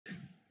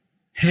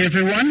Hey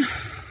everyone,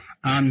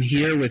 I'm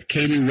here with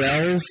Katie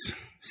Wells,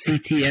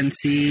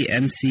 CTNC,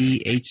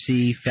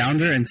 MCHC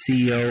founder and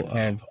CEO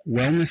of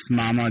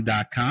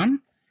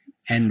wellnessmama.com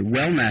and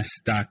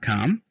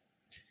wellness.com.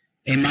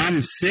 A mom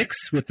of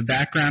 6 with a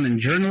background in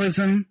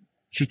journalism,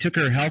 she took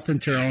her health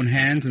into her own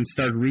hands and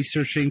started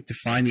researching to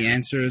find the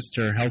answers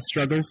to her health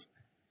struggles.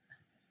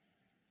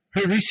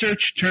 Her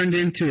research turned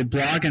into a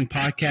blog and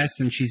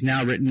podcast, and she's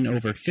now written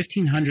over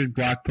 1,500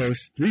 blog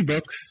posts, 3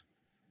 books,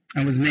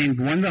 and was named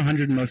one of the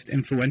 100 most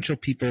influential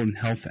people in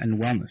health and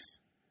wellness.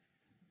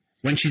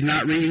 When she's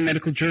not reading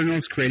medical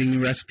journals, creating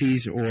new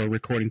recipes, or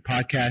recording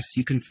podcasts,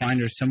 you can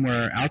find her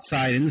somewhere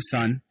outside in the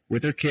sun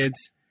with her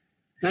kids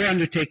or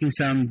undertaking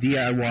some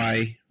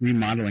DIY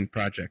remodeling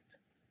project.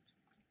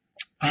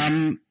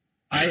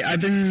 I've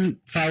been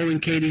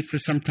following Katie for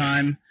some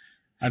time.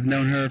 I've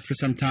known her for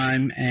some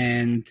time,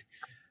 and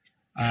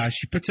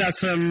she puts out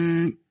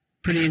some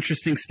pretty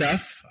interesting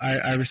stuff.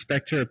 I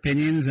respect her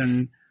opinions,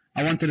 and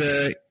I wanted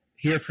to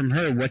hear from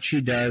her what she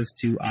does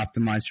to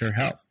optimize her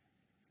health.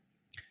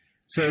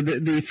 So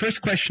the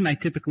first question I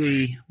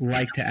typically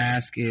like to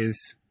ask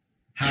is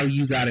how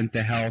you got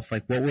into health.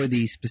 Like, what were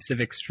the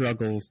specific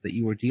struggles that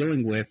you were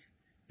dealing with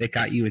that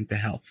got you into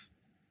health?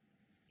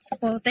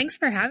 Well, thanks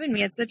for having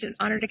me. It's such an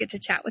honor to get to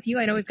chat with you.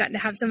 I know we've gotten to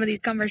have some of these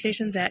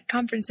conversations at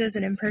conferences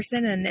and in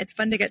person, and it's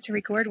fun to get to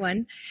record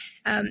one.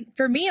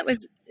 For me, it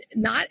was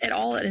not at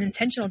all an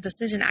intentional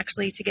decision,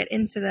 actually, to get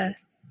into the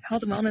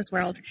health and wellness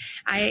world.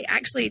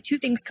 Two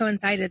things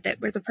coincided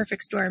that were the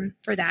perfect storm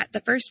for that.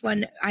 The first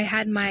one, I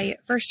had my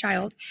first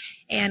child,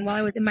 and while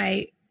I was in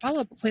my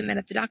follow-up appointment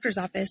at the doctor's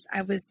office,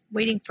 I was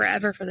waiting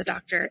forever for the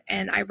doctor.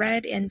 And I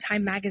read in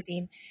Time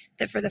magazine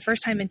that for the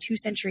first time in 2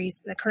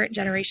 centuries, the current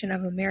generation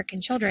of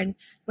American children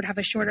would have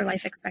a shorter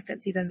life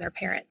expectancy than their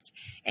parents.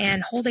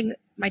 And holding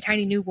my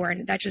tiny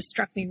newborn, that just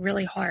struck me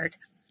really hard.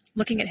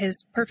 Looking at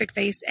his perfect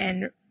face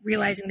and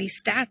realizing these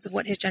stats of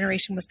what his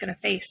generation was going to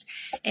face.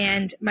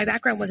 And my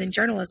background was in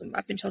journalism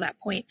up until that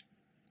point.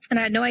 And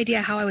I had no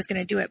idea how I was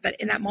going to do it. But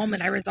in that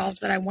moment, I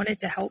resolved that I wanted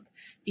to help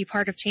be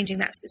part of changing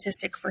that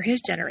statistic for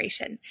his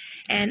generation.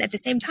 And at the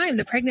same time,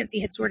 the pregnancy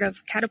had sort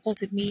of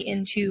catapulted me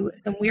into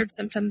some weird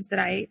symptoms that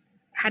I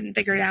hadn't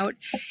figured out.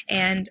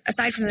 And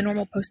aside from the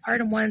normal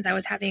postpartum ones, I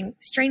was having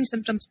strange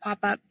symptoms pop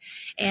up,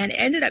 and it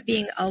ended up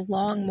being a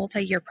long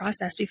multi-year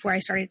process before I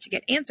started to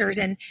get answers.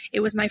 And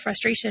it was my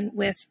frustration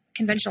with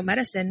conventional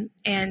medicine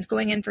and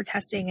going in for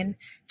testing and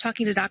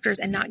talking to doctors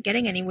and not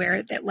getting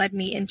anywhere that led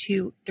me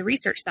into the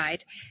research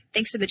side.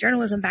 Thanks to the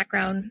journalism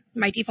background,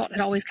 my default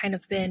had always kind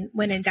of been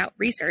when in doubt,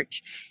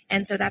 research.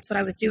 And so that's what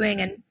I was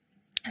doing, and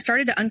I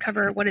started to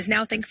uncover what is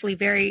now thankfully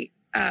very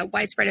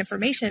widespread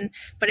information,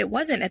 but it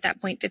wasn't at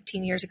that point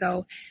 15 years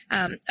ago,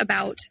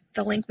 about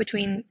the link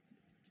between,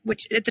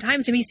 which at the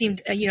time to me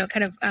seemed,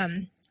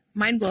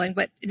 mind-blowing,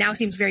 but now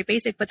seems very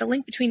basic, but the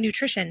link between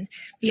nutrition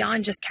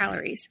beyond just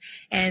calories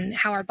and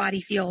how our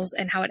body feels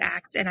and how it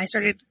acts. And I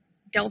started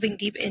delving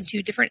deep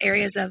into different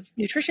areas of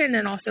nutrition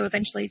and also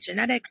eventually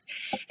genetics,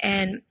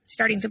 and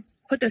starting to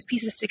put those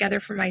pieces together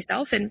for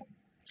myself. And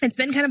it's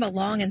been kind of a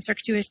long and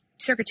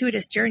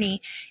circuitous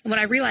journey. And what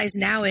I realize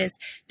now is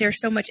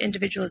there's so much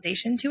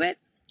individualization to it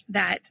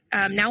that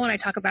now when I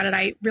talk about it,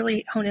 I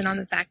really hone in on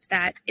the fact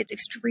that it's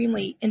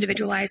extremely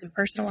individualized and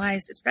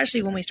personalized,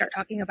 especially when we start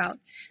talking about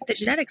the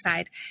genetic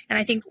side. And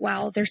I think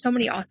while there's so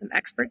many awesome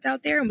experts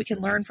out there and we can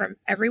learn from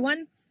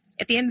everyone,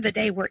 at the end of the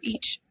day, we're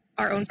each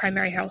our own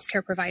primary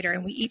healthcare provider,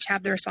 and we each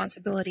have the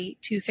responsibility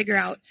to figure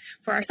out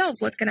for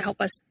ourselves what's going to help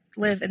us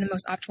live in the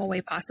most optimal way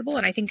possible.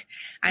 And I think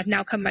I've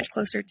now come much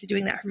closer to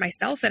doing that for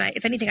myself. And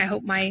if anything, I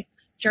hope my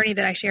journey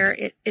that I share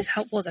is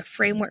helpful as a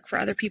framework for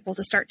other people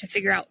to start to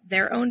figure out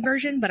their own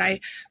version. But I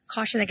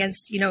caution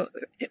against,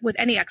 with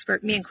any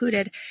expert, me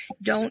included,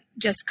 don't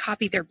just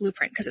copy their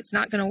blueprint, because it's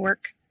not going to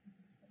work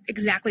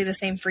exactly the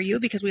same for you,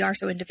 because we are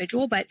so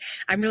individual. But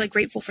I'm really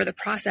grateful for the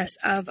process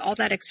of all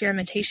that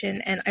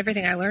experimentation and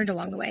everything I learned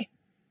along the way.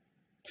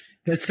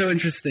 That's so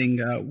interesting.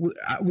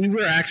 We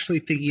were actually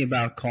thinking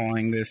about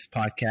calling this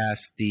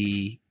podcast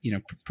the,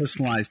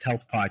 personalized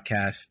health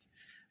podcast,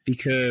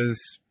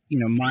 because,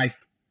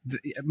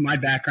 my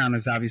background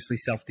is obviously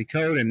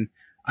self-decode, and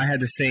I had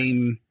the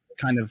same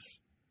kind of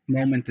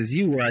moment as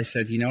you where I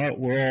said,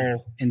 we're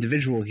all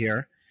individual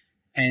here.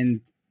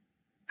 And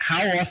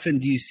how often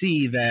do you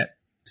see that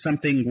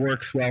something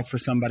works well for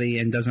somebody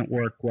and doesn't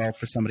work well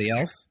for somebody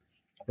else?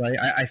 Right.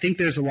 I think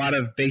there's a lot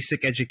of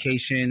basic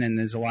education, and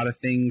there's a lot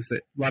of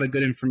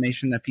good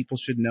information that people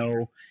should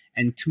know,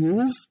 and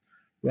tools.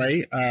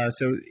 Right.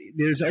 So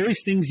there's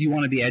always things you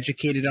want to be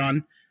educated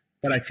on,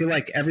 but I feel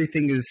like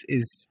everything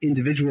is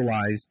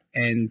individualized.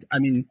 And I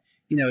mean,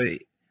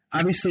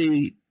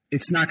 obviously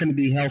it's not going to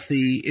be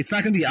healthy. It's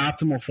not going to be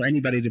optimal for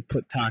anybody to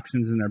put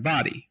toxins in their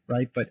body.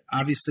 Right. But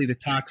obviously the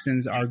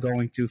toxins are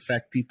going to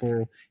affect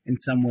people in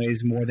some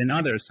ways more than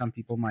others. Some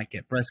people might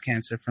get breast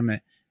cancer from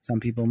it.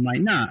 Some people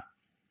might not.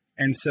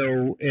 And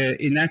so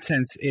in that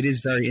sense, it is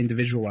very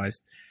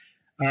individualized.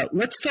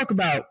 Let's talk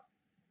about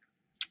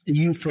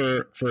you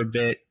for a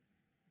bit.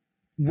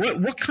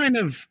 What kind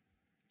of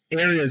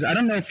areas. I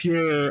don't know if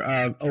you're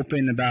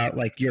open about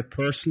like your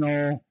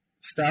personal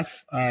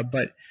stuff,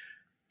 but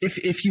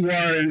if you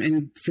are,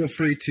 and feel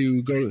free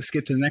to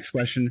skip to the next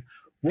question.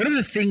 What are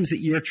the things that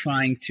you're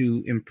trying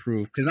to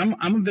improve? Because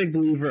I'm a big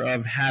believer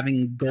of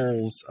having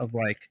goals of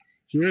like,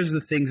 here's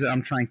the things that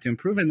I'm trying to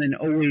improve, and then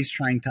always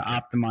trying to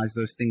optimize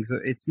those things.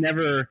 It's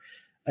never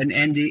an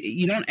end.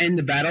 You don't end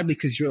the battle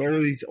because you're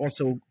always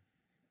also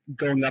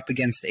going up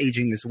against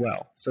aging as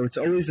well. So it's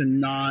always a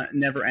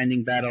never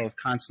ending battle of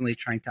constantly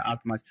trying to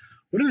optimize.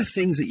 What are the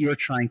things that you're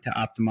trying to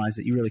optimize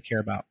that you really care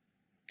about?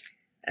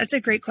 That's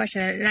a great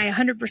question. And I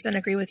 100%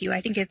 agree with you.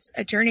 I think it's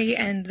a journey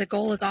and the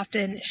goal is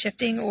often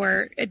shifting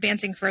or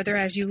advancing further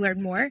as you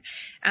learn more.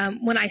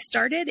 When I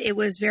started, it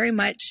was very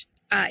much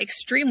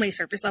extremely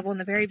surface level in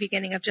the very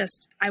beginning of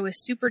just, I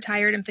was super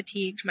tired and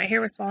fatigued. My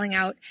hair was falling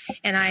out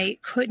and I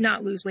could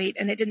not lose weight.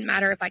 And it didn't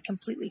matter if I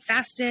completely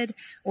fasted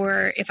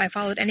or if I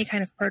followed any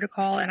kind of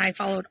protocol, and I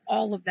followed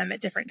all of them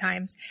at different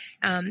times.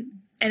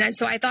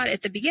 So I thought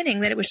at the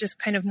beginning that it was just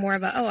kind of more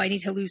of I need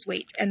to lose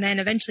weight. And then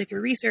eventually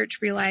through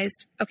research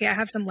realized, okay, I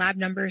have some lab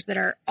numbers that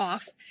are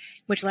off,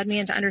 which led me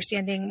into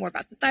understanding more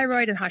about the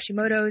thyroid and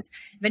Hashimoto's,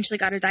 eventually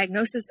got a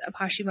diagnosis of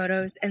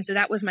Hashimoto's. And so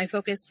that was my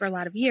focus for a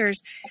lot of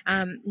years.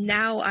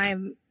 Now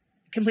I'm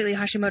completely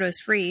Hashimoto's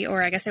free,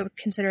 or I guess I would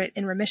consider it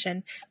in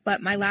remission,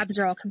 but my labs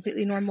are all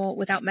completely normal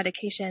without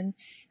medication.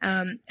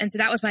 And so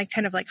that was my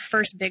kind of like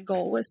first big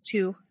goal, was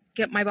to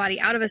get my body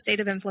out of a state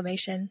of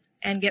inflammation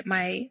and get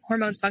my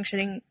hormones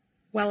functioning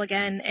well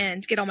again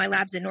and get all my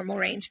labs in normal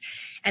range.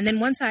 And then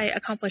once I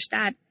accomplished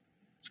that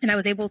and I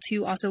was able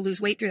to also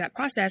lose weight through that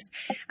process,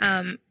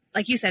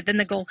 like you said, then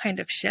the goal kind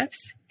of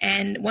shifts.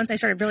 And once I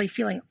started really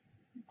feeling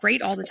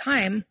great all the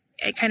time,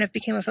 it kind of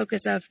became a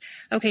focus of,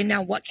 okay,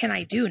 now what can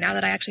I do now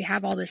that I actually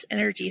have all this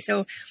energy?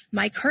 So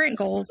my current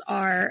goals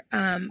are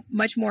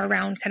much more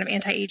around kind of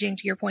anti-aging,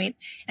 to your point,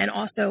 and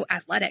also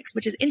athletics,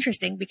 which is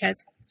interesting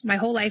because my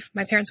whole life,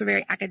 my parents were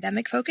very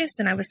academic focused,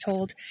 and I was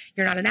told,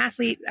 you're not an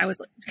athlete. I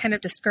was kind of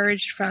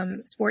discouraged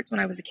from sports when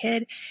I was a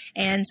kid.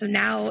 And so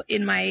now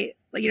in my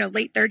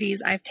late 30s,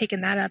 I've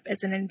taken that up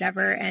as an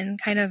endeavor,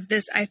 and kind of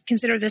I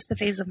consider this the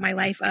phase of my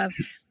life of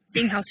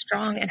seeing how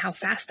strong and how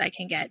fast I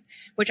can get,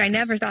 which I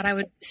never thought I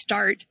would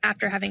start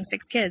after having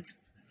 6 kids.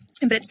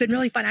 But it's been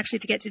really fun actually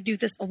to get to do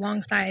this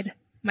alongside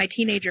my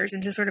teenagers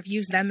and to sort of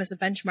use them as a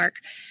benchmark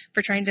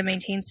for trying to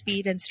maintain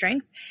speed and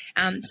strength.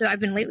 So I've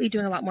been lately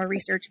doing a lot more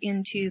research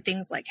into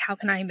things like, how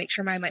can I make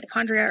sure my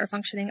mitochondria are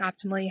functioning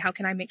optimally? How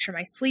can I make sure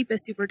my sleep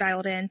is super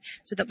dialed in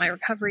so that my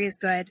recovery is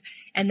good?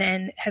 And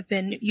then have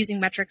been using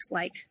metrics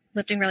like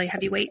lifting really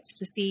heavy weights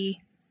to see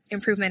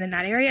improvement in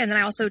that area. And then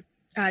I also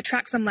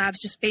track some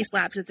labs, just base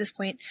labs at this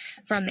point,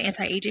 from the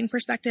anti-aging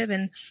perspective,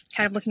 and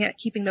kind of looking at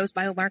keeping those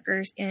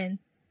biomarkers in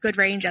good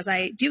range as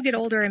I do get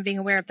older, and being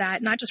aware of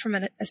that, not just from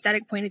an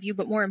aesthetic point of view,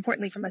 but more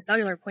importantly from a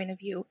cellular point of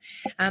view.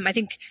 I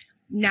think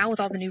now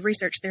with all the new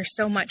research, there's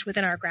so much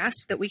within our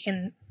grasp that we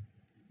can,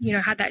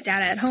 have that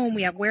data at home.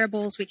 We have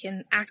wearables, we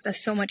can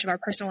access so much of our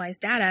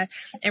personalized data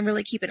and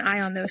really keep an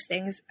eye on those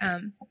things.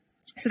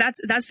 So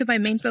that's been my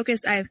main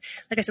focus. Like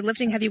I said,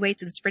 lifting heavy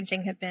weights and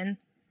sprinting have been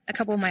a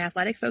couple of my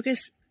athletic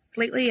focus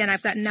lately, and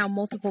I've gotten now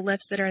multiple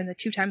lifts that are in the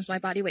 2 times my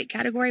body weight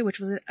category, which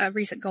was a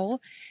recent goal.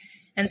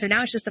 And so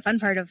now it's just the fun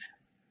part of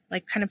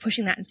like kind of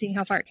pushing that and seeing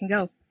how far it can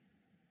go.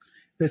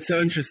 That's so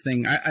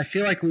interesting. I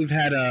feel like we've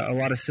had a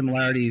lot of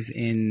similarities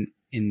in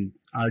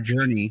our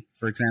journey.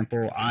 For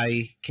example,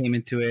 I came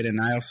into it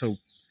and I also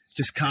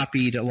just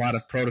copied a lot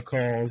of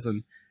protocols,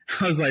 and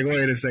I was like,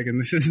 wait a second,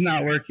 this is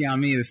not working on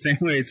me the same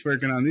way it's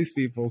working on these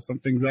people.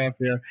 Something's off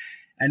here.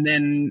 And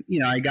then,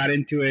 I got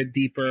into it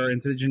deeper,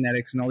 into the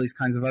genetics and all these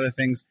kinds of other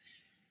things.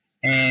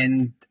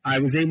 And I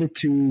was able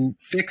to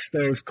fix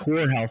those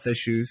core health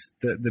issues,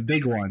 the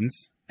big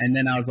ones. And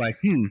then I was like,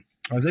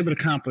 I was able to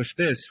accomplish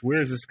this.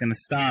 Where is this going to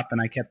stop? And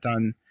I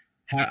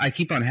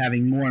keep on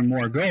having more and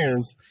more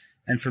goals.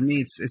 And for me,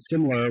 it's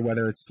similar,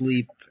 whether it's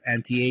sleep,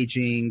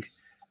 anti-aging,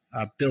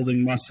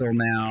 building muscle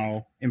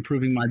now,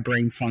 improving my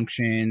brain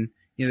function.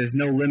 There's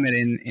no limit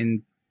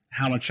in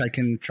how much I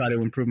can try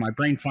to improve my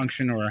brain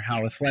function or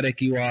how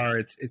athletic you are.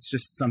 It's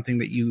just something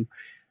that you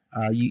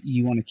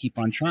want to keep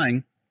on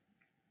trying.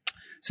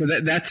 So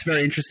that's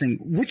very interesting.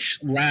 Which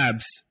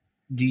labs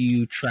do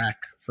you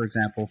track, for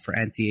example, for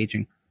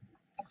anti-aging?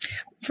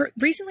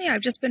 Recently,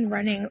 I've just been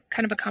running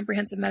kind of a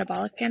comprehensive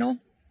metabolic panel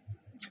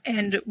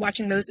and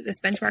watching those as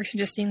benchmarks and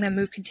just seeing them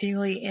move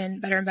continually in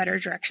better and better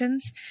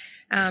directions.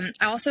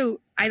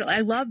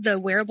 I love the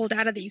wearable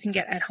data that you can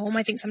get at home.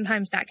 I think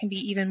sometimes that can be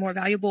even more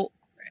valuable,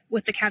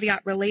 with the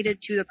caveat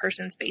related to the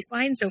person's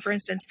baseline. So for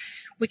instance,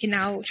 we can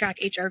now track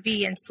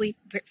HRV and sleep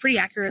pretty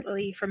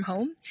accurately from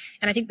home.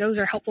 And I think those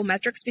are helpful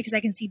metrics because I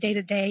can see day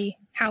to day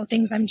how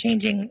things I'm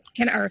changing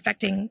are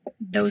affecting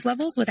those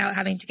levels without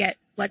having to get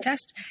blood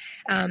test.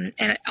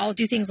 And I'll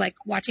do things like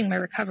watching my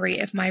recovery.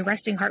 If my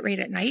resting heart rate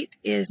at night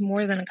is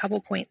more than a couple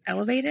points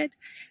elevated,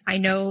 I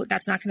know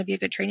that's not going to be a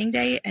good training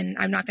day, and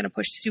I'm not going to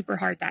push super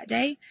hard that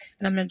day.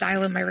 And I'm going to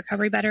dial in my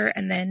recovery better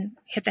and then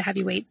hit the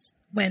heavy weights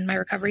when my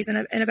recovery is in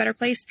a better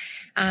place.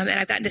 And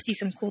I've gotten to see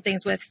some cool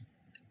things with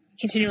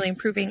continually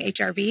improving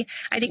HRV.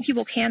 I think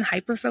people can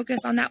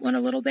hyper-focus on that one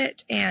a little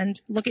bit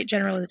and look at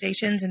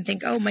generalizations and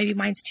think, oh, maybe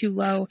mine's too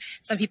low.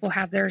 Some people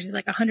have theirs is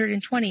like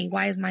 120.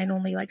 Why is mine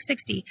only like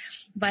 60?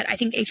 But I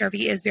think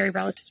HRV is very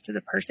relative to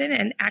the person.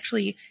 And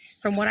actually,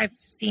 from what I've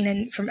seen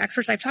and from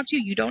experts I've talked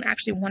to, you don't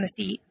actually want to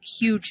see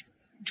huge,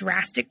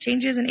 drastic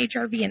changes in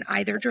HRV in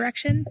either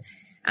direction.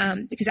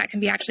 Because that can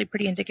be actually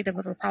pretty indicative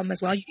of a problem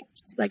as well. You can,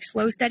 like,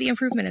 slow, steady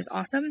improvement is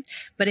awesome.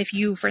 But if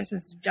you, for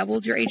instance,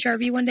 doubled your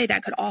HRV one day,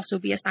 that could also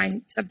be a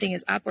sign something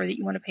is up or that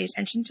you want to pay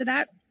attention to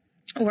that.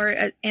 Or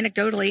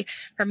anecdotally,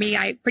 for me,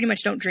 I pretty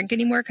much don't drink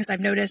anymore because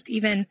I've noticed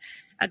even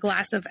a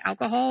glass of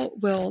alcohol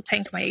will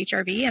tank my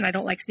HRV, and I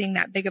don't like seeing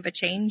that big of a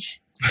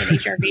change in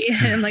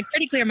HRV. And I'm like,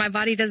 pretty clear my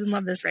body doesn't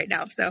love this right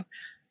now. So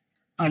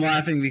I'm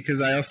laughing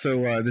because I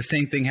also, the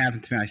same thing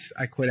happened to me.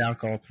 I quit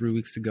alcohol 3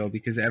 weeks ago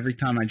because every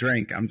time I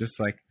drank, I'm just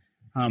like,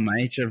 my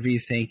HRV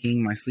is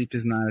tanking, my sleep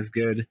is not as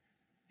good.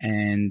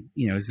 And,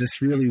 is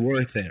this really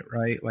worth it,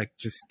 right? Like,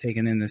 just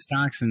taking in this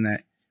toxin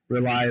that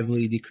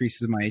reliably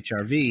decreases my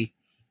HRV.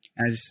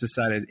 And I just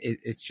decided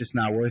it's just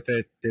not worth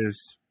it.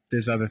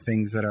 There's other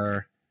things that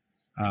are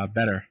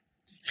better.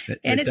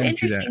 And it's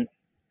interesting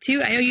too.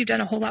 I know you've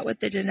done a whole lot with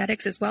the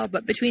genetics as well,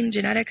 but between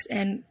genetics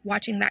and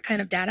watching that kind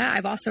of data,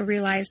 I've also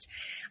realized,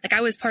 like,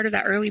 I was part of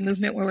that early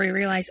movement where we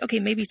realized, okay,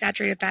 maybe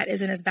saturated fat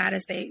isn't as bad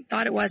as they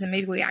thought it was, and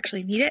maybe we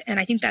actually need it. And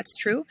I think that's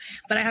true.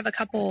 But I have a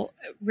couple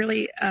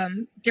really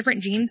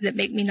different genes that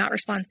make me not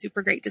respond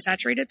super great to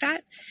saturated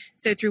fat.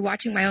 So through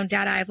watching my own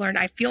data, I've learned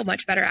I feel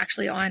much better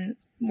actually on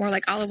more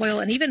like olive oil,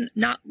 and even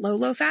not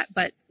low fat,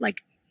 but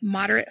like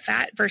moderate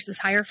fat versus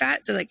higher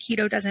fat. So like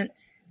keto doesn't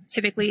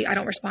typically, I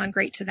don't respond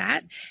great to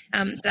that.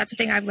 So that's the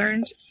thing I've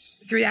learned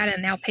through that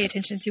and now pay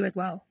attention to as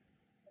well.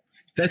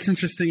 That's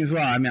interesting as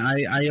well. I mean,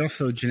 I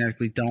also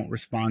genetically don't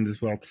respond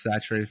as well to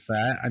saturated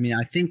fat. I mean,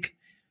 I think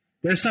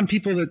there's some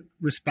people that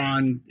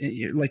respond,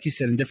 like you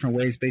said, in different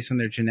ways based on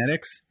their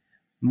genetics.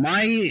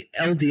 My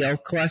LDL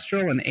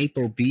cholesterol and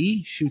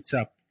ApoB shoots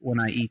up when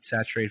I eat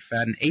saturated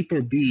fat. And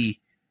ApoB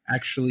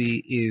actually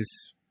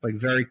is like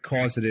very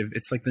causative.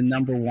 It's like the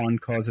number one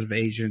causative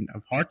agent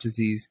of heart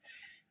disease.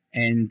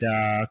 And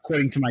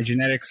according to my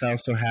genetics, I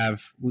also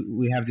have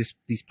we have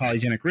these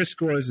polygenic risk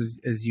scores,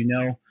 as you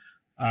know,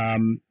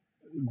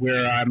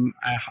 where I'm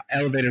at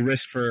elevated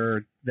risk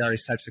for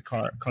various types of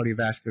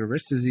cardiovascular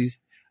risk disease,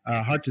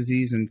 heart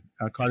disease, and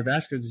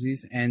cardiovascular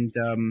disease. And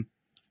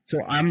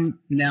so I'm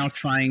now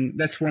trying.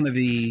 That's one of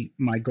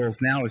my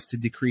goals now is to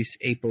decrease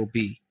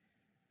ApoB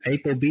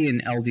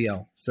and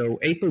LDL. So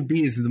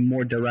ApoB is the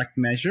more direct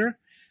measure.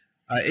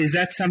 Is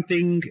that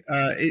something,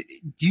 do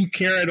you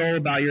care at all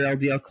about your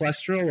LDL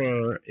cholesterol,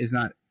 or is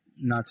not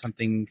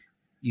something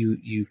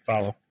you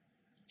follow?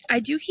 I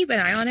do keep an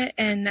eye on it.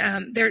 And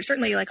there are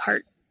certainly like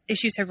heart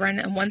issues have run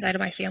on one side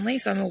of my family,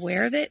 so I'm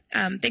aware of it.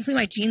 Thankfully,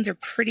 my genes are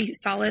pretty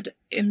solid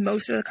in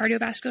most of the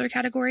cardiovascular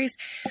categories,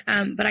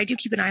 but I do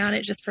keep an eye on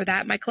it just for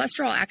that. My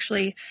cholesterol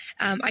actually,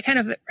 I kind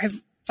of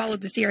have followed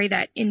the theory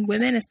that in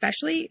women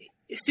especially,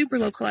 super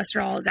low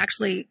cholesterol is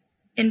actually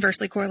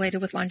inversely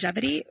correlated with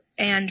longevity.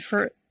 And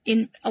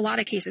in a lot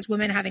of cases,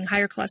 women having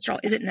higher cholesterol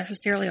isn't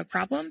necessarily a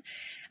problem,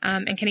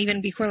 and can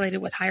even be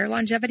correlated with higher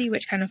longevity,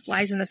 which kind of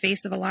flies in the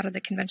face of a lot of the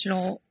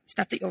conventional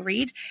stuff that you'll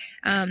read.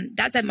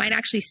 That said, mine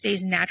actually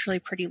stays naturally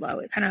pretty low.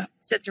 It kind of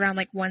sits around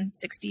like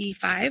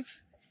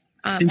 165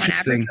 on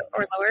average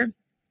or lower.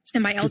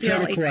 And my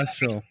LDL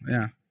cholesterol,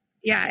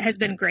 yeah, it has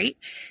been great.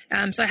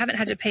 So I haven't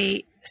had to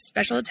pay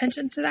special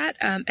attention to that.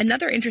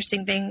 Another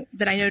interesting thing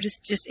that I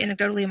noticed just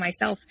anecdotally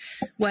myself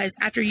was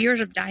after years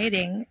of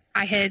dieting,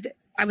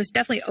 I was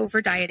definitely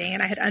over dieting,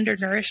 and I had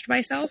undernourished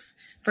myself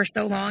for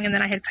so long. And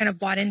then I had kind of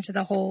bought into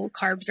the whole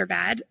carbs are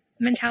bad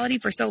mentality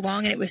for so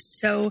long. And it was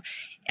so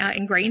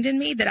ingrained in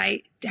me that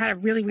I had a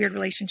really weird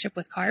relationship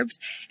with carbs.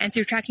 And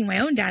through tracking my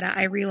own data,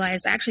 I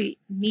realized I actually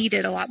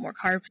needed a lot more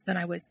carbs than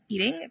I was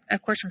eating,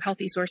 of course, from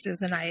healthy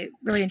sources. And I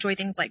really enjoy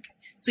things like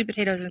sweet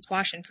potatoes and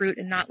squash and fruit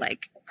and not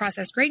like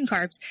processed grain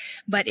carbs.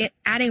 But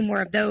adding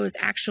more of those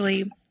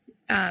actually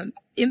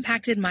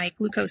impacted my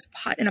glucose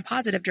in a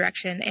positive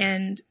direction,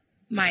 and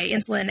my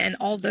insulin and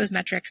all of those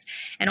metrics,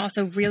 and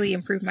also really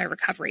improved my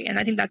recovery. And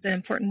I think that's an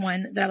important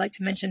one that I like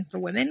to mention for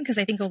women, because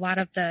I think a lot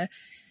of the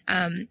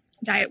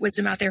diet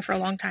wisdom out there for a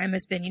long time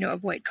has been,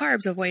 avoid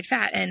carbs, avoid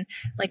fat, and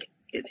like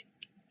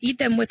eat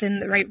them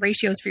within the right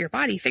ratios for your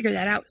body. Figure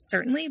that out,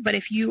 certainly. But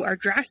if you are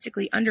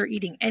drastically under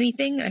eating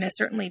anything, and is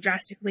certainly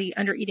drastically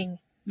under eating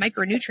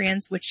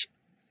micronutrients, which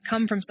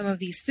come from some of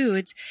these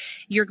foods,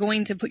 you're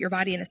going to put your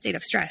body in a state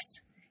of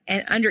stress.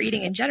 And under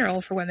eating in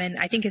general for women,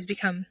 I think has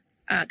become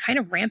kind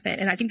of rampant.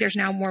 And I think there's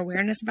now more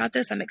awareness about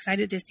this. I'm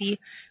excited to see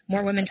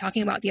more women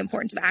talking about the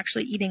importance of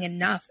actually eating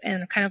enough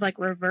and kind of like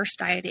reverse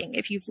dieting.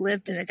 If you've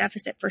lived in a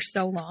deficit for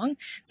so long,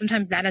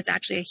 sometimes that is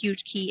actually a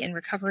huge key in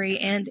recovery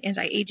and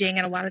anti-aging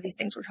and a lot of these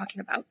things we're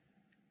talking about.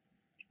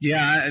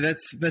 Yeah,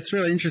 that's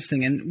really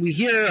interesting. And we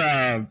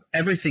hear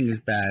everything is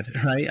bad,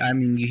 right? I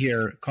mean, you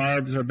hear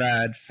carbs are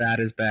bad, fat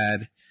is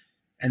bad,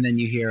 and then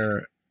you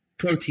hear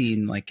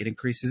protein, like it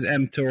increases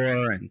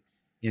mTOR, and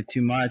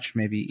too much.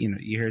 Maybe,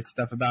 you hear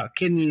stuff about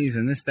kidneys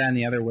and this, that, and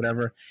the other,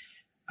 whatever.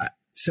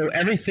 So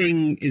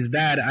everything is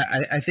bad.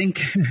 I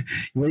think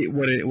what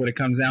it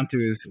comes down to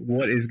is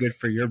what is good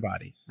for your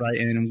body, right?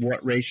 And in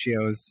what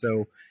ratios.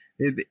 So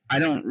I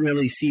don't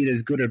really see it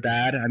as good or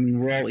bad. I mean,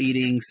 we're all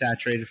eating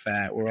saturated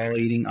fat. We're all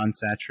eating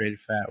unsaturated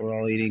fat. We're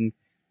all eating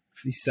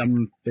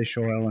some fish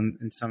oil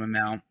in some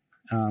amount.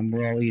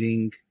 We're all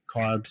eating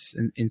carbs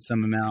in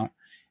some amount.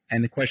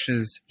 And the question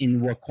is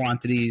in what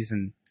quantities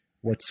and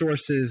what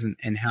sources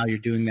and how you're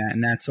doing that.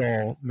 And that's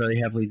all very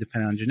heavily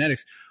dependent on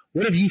genetics.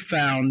 What have you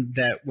found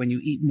that when you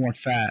eat more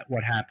fat,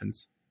 what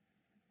happens?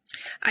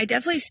 I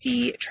definitely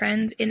see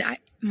trends in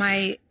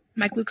my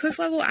glucose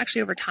level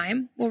actually over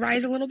time will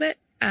rise a little bit.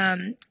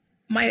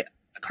 My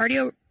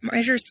cardio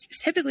measures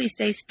typically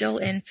stay still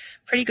in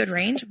pretty good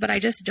range, but I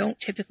just don't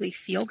typically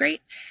feel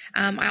great.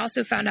 I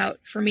also found out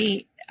for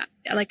me,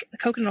 like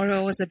coconut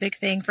oil was the big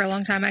thing for a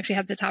long time. I actually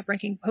had the top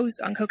ranking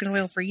post on coconut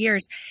oil for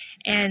years.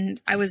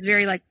 And I was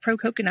very pro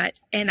coconut.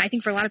 And I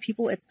think for a lot of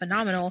people, it's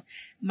phenomenal.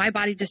 My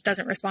body just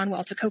doesn't respond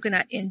well to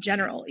coconut in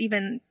general,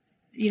 even,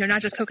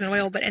 not just coconut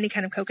oil, but any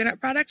kind of coconut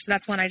product. So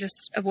that's one I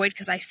just avoid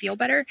because I feel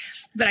better.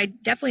 But I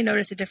definitely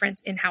notice a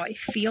difference in how I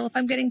feel if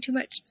I'm getting too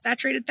much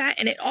saturated fat.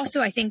 And it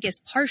also, I think, is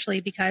partially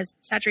because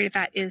saturated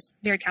fat is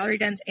very calorie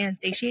dense and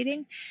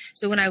satiating.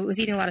 So when I was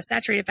eating a lot of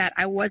saturated fat,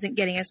 I wasn't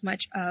getting as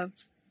much of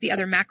the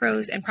other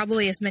macros and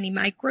probably as many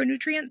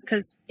micronutrients,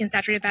 because in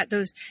saturated fat,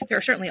 there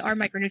certainly are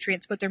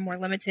micronutrients, but they're more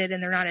limited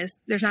and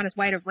there's not as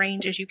wide of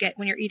range as you get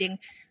when you're eating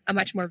a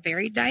much more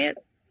varied diet.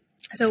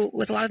 So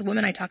with a lot of the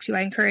women I talk to,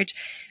 I encourage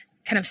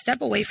kind of step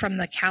away from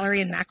the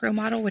calorie and macro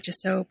model, which is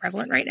so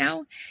prevalent right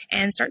now,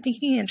 and start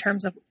thinking in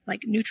terms of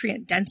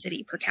nutrient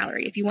density per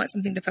calorie if you want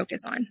something to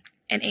focus on,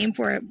 and aim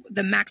for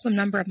the maximum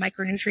number of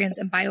micronutrients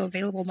and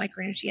bioavailable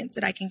micronutrients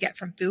that I can get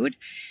from food.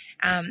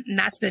 And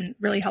that's been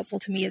really helpful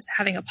to me, is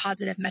having a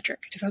positive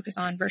metric to focus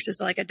on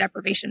versus a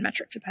deprivation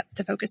metric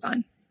to focus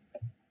on.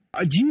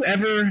 Do you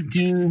ever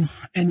do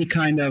any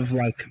kind of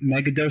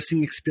mega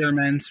dosing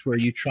experiments where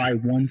you try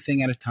one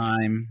thing at a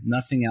time,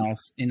 nothing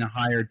else, in a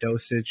higher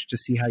dosage to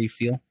see how you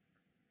feel?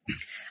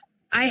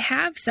 I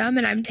have some,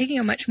 and I'm taking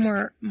a much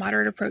more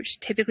moderate approach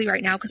typically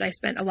right now because I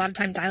spent a lot of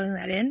time dialing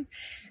that in.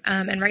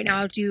 And right now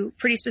I'll do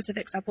pretty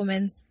specific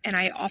supplements, and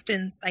I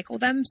often cycle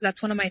them. So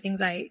that's one of my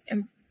things I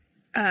am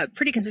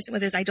pretty consistent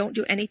with, is I don't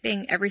do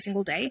anything every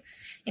single day,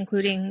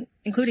 including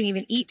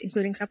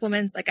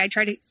supplements.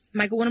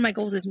 One of my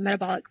goals is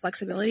metabolic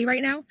flexibility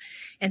right now.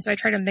 And so I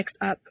try to mix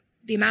up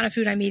the amount of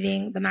food I'm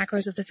eating, the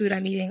macros of the food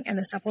I'm eating, and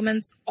the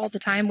supplements all the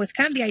time, with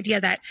kind of the idea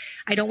that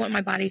I don't want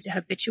my body to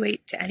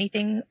habituate to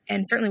anything.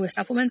 And certainly with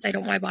supplements, I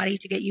don't want my body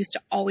to get used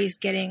to always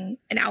getting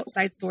an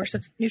outside source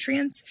of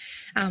nutrients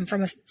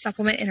from a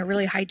supplement in a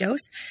really high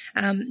dose.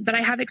 But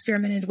I've been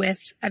experimenting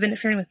with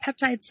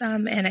peptides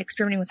some, and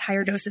experimenting with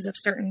higher doses of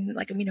certain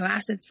amino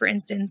acids, for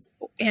instance,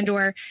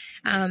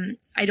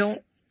 I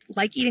don't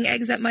like eating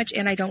eggs that much,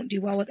 and I don't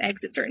do well with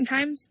eggs at certain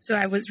times. So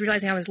I was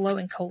realizing I was low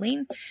in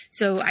choline.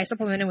 So I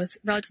supplemented with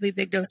relatively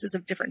big doses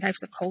of different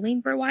types of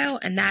choline for a while.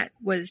 And that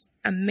was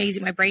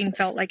amazing. My brain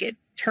felt like it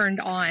turned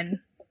on,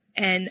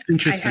 and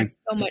I had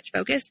so much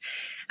focus.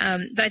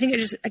 But I think it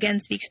just, again,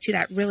 speaks to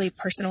that really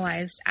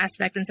personalized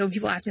aspect. And so when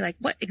people ask me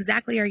what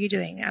exactly are you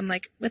doing? I'm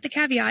with the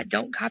caveat,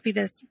 don't copy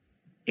this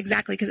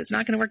exactly, because it's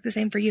not going to work the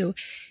same for you.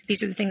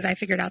 These are the things I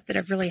figured out that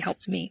have really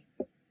helped me.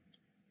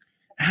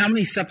 How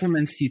many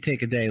supplements do you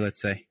take a day, let's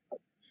say?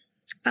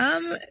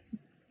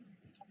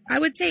 I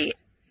would say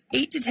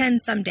 8 to 10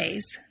 some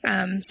days.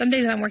 Some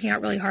days if I'm working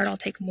out really hard, I'll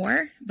take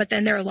more. But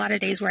then there are a lot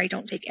of days where I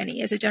don't take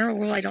any. As a general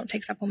rule, I don't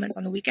take supplements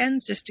on the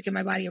weekends, just to give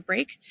my body a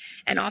break.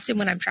 And often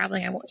when I'm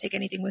traveling, I won't take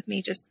anything with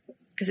me, just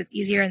because it's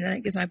easier, and then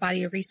it gives my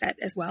body a reset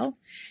as well.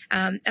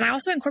 And I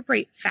also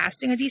incorporate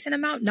fasting a decent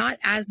amount, not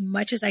as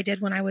much as I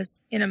did when I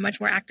was in a much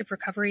more active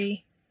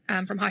recovery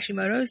from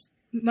Hashimoto's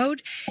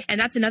mode. And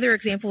that's another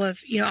example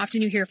of,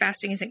 often you hear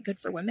fasting isn't good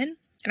for women.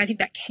 And I think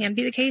that can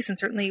be the case. And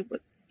certainly,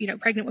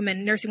 pregnant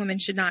women, nursing women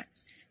should not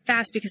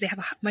fast because they have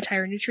a much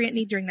higher nutrient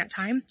need during that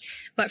time.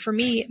 But for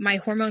me, my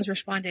hormones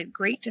responded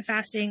great to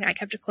fasting. I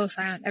kept a close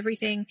eye on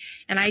everything.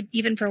 And I,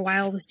 even for a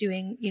while, was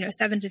doing,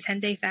 7 to 10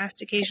 day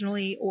fast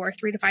occasionally, or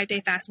 3 to 5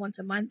 day fast once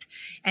a month.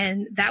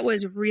 And that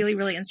was really,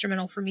 really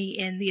instrumental for me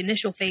in the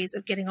initial phase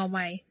of getting all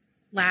my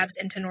labs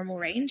into normal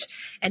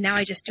range. And now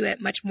I just do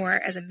it much more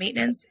as a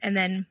maintenance. And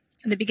then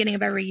in the beginning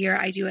of every year,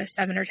 I do a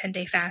 7 or 10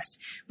 day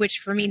fast, which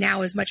for me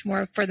now is much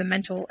more for the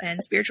mental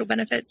and spiritual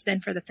benefits than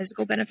for the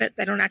physical benefits.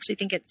 I don't actually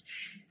think it's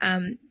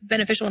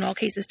beneficial in all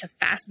cases to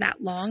fast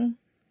that long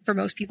for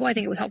most people. I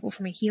think it was helpful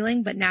for me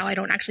healing, but now I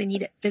don't actually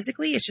need it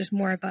physically. It's just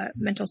more of a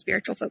mental,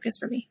 spiritual focus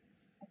for me.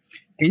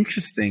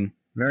 Interesting.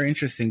 Very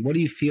interesting. What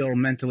do you feel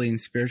mentally and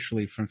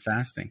spiritually from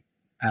fasting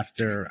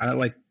after?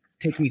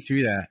 Take me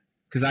through that,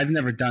 because I've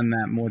never done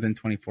that more than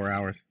 24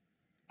 hours.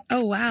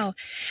 Oh, wow.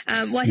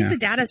 Well, I think the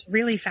data is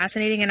really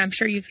fascinating. And I'm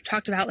sure you've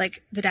talked about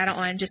like the data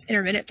on just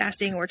intermittent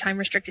fasting or time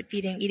restricted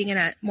feeding, eating in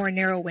a more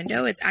narrow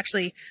window. It's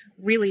actually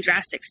really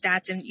drastic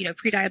stats. And,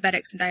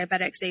 pre-diabetics and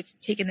diabetics, they've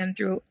taken them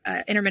through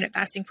intermittent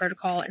fasting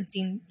protocol and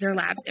seen their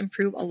labs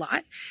improve a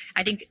lot.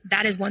 I think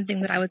that is one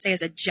thing that I would say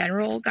as a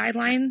general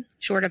guideline,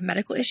 short of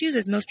medical issues,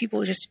 is most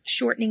people just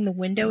shortening the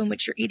window in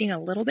which you're eating a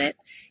little bit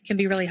can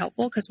be really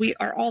helpful, because we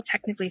are all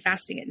technically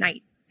fasting at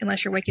night,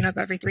 unless you're waking up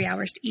every 3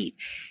 hours to eat.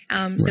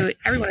 So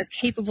everyone is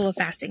capable of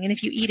fasting. And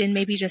if you eat in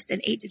maybe just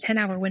an 8 to 10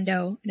 hour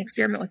window and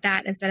experiment with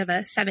that instead of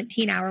a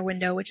 17-hour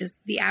window, which is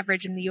the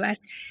average in the US,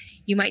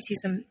 you might see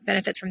some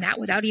benefits from that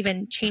without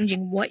even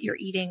changing what you're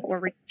eating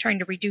or trying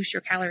to reduce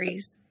your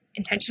calories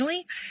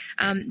intentionally.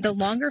 The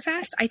longer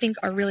fast, I think,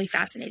 are really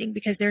fascinating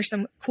because there's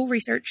some cool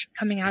research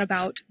coming out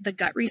about the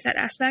gut reset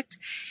aspect.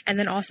 And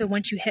then also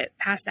once you hit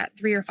past that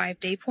 3 or 5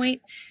 day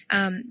point,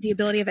 the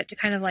ability of it to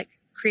kind of like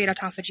create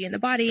autophagy in the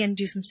body and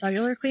do some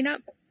cellular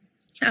cleanup.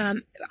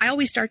 I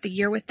always start the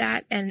year with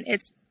that, and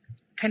it's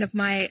kind of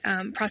my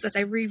process.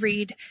 I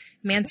reread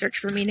Man's Search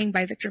for Meaning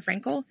by Viktor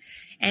Frankl.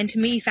 And to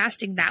me,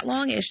 fasting that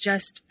long is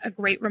just a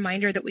great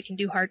reminder that we can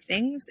do hard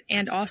things.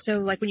 And also,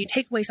 like when you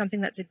take away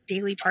something that's a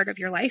daily part of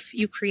your life,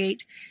 you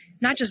create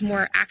not just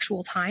more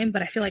actual time,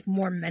 but I feel like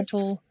more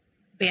mental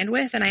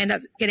bandwidth. And I end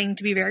up getting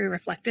to be very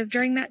reflective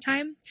during that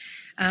time.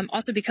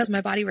 Also, because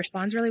my body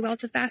responds really well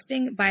to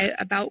fasting, by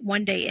about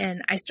 1 day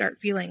in, I start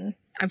feeling,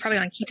 I'm probably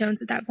on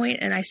ketones at that point,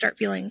 and I start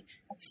feeling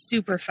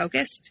super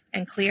focused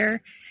and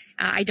clear.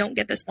 I don't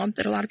get this lump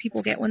that a lot of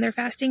people get when they're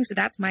fasting. So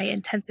that's my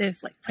intensive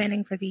like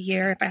planning for the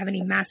year. If I have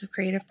any massive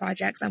creative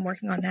projects, I'm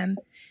working on them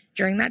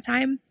during that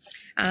time.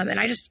 And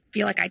I just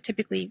feel like I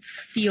typically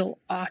feel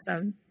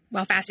awesome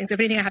while fasting. So if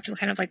anything, I have to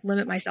kind of like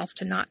limit myself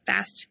to not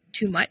fast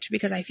too much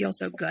because I feel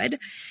so good.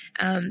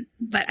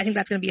 But I think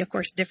that's going to be, of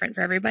course, different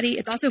for everybody.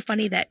 It's also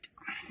funny that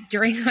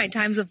during my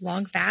times of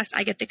long fast,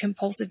 I get the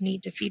compulsive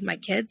need to feed my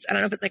kids. I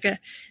don't know if it's like a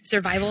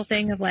survival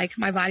thing of like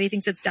my body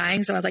thinks it's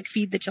dying, so I like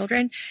feed the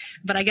children,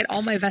 but I get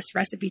all my best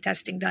recipe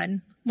testing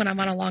done when I'm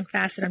on a long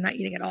fast and I'm not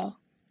eating at all.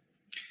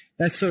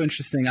 That's so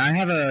interesting. I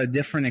have a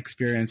different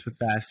experience with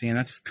fasting, and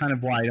that's kind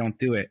of why I don't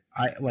do it.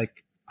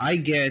 I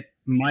get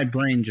my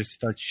brain just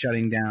starts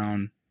shutting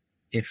down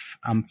if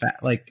I'm fat.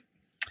 Like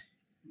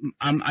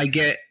I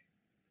get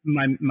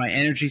my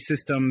energy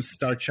systems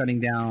start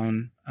shutting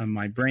down.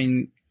 My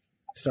brain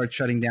starts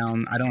shutting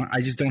down.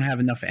 I just don't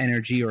have enough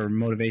energy or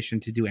motivation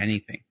to do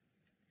anything.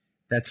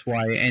 That's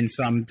why. And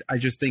so I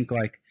just think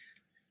like,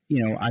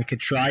 I could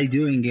try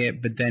doing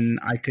it, but then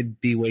I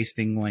could be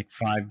wasting like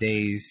 5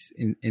 days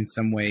in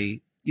some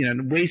way,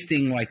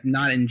 wasting, like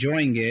not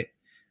enjoying it.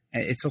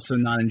 It's also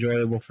not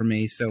enjoyable for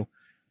me. So,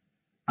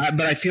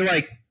 but I feel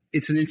like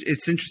it's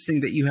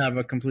interesting that you have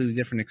a completely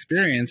different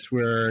experience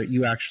where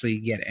you actually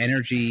get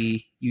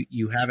energy.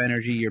 You have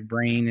energy. Your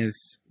brain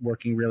is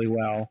working really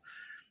well.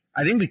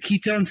 I think the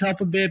ketones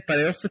help a bit, but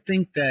I also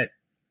think that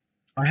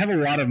I have a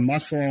lot of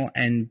muscle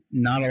and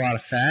not a lot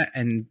of fat,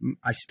 and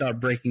I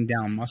start breaking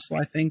down muscle.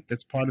 I think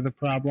that's part of the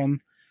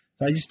problem.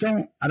 So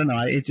I don't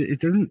know. It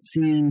doesn't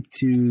seem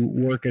to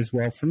work as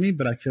well for me,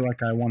 but I feel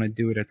like I want to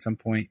do it at some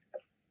point.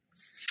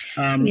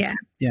 Yeah.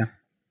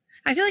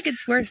 I feel like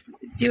it's worth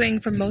doing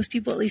for most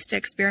people, at least to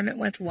experiment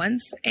with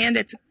once. And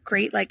it's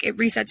great. Like it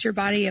resets your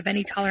body of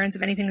any tolerance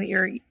of anything that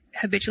you're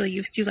habitually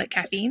used to, like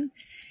caffeine.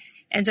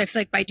 And so I feel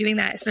like by doing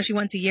that, especially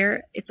once a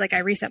year, it's like I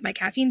reset my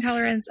caffeine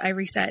tolerance. I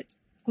reset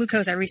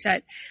glucose. I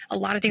reset a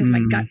lot of things.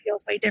 My gut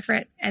feels way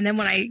different. And then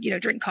when I,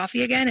 drink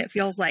coffee again, it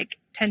feels like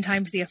 10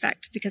 times the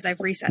effect because I've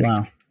reset.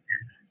 Wow.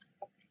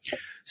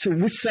 So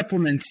which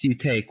supplements do you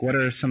take? What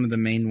are some of the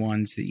main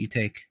ones that you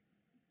take?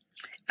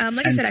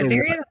 Like I said, I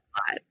vary it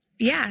a lot.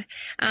 Yeah.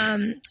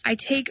 I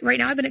take, right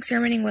now I've been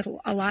experimenting with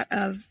a lot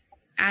of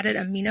added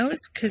aminos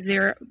because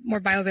they're a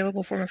more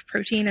bioavailable form of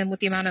protein. And with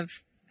the amount of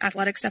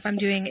athletic stuff I'm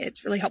doing,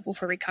 it's really helpful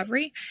for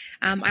recovery.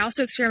 I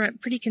also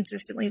experiment pretty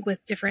consistently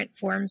with different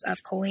forms of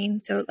choline.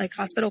 So like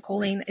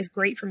phosphatidylcholine is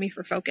great for me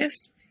for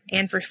focus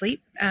and for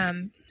sleep.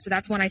 So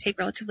that's one I take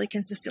relatively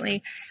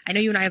consistently. I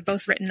know you and I have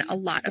both written a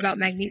lot about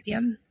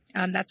magnesium.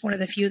 That's one of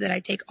the few that I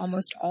take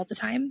almost all the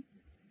time,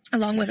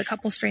 along with a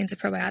couple strains of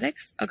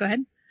probiotics. Oh, go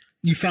ahead.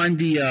 You find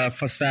the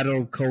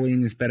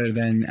phosphatidylcholine is better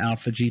than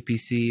alpha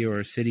GPC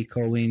or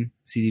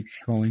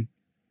CDcholine?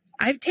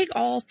 I take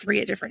all three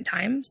at different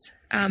times.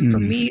 For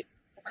me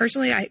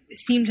personally, I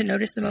seem to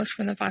notice the most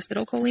from the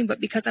phosphatidylcholine, but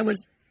because I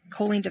was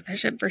choline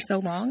deficient for so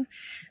long,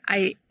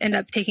 I end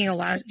up taking a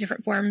lot of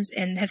different forms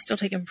and have still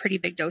taken pretty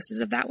big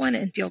doses of that one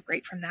and feel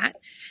great from that.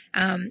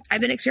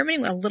 I've been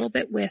experimenting a little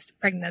bit with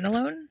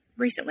pregnenolone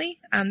recently.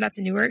 That's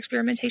a newer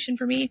experimentation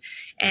for me,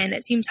 and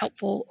it seems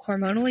helpful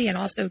hormonally and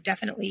also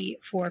definitely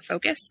for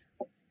focus.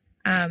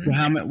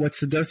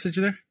 What's the dosage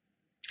there?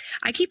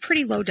 I keep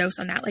pretty low dose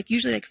on that, like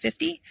usually like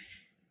 50,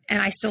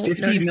 and I still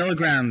 50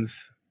 milligrams.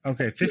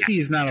 Okay, 50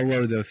 is not a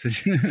low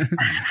dosage.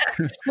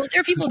 Well,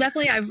 there are people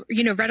definitely, I've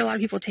read a lot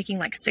of people taking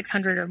like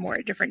 600 or more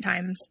at different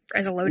times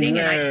as a loading.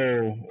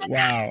 Whoa,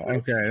 wow.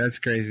 Okay, that's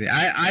crazy.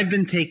 I've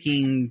been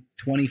taking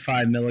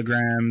 25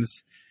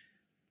 milligrams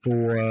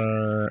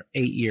for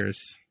 8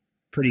 years,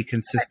 pretty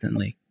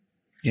consistently.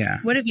 Yeah.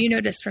 What have you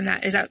noticed from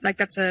that? Is that like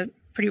that's a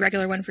pretty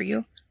regular one for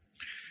you?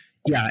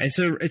 Yeah, it's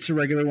a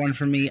regular one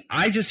for me.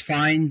 I just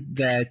find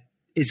that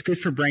it's good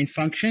for brain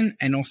function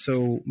and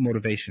also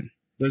motivation.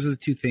 Those are the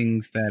two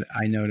things that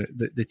I notice,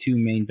 the two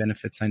main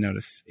benefits I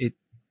notice. It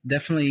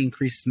definitely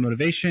increases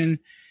motivation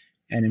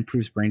and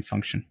improves brain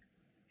function.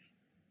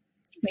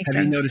 Makes sense.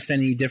 Have you noticed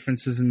any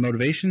differences in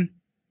motivation?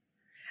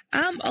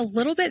 A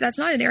little bit. That's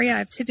not an area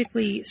I've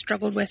typically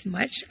struggled with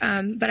much,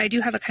 but I do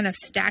have a kind of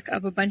stack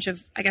of a bunch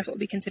of, I guess, what would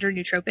be considered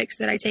nootropics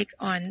that I take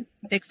on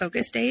big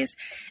focus days.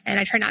 And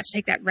I try not to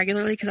take that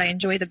regularly because I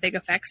enjoy the big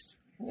effects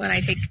when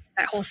I take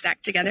that whole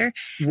stack together.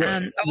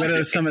 What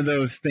are some of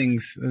those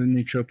things,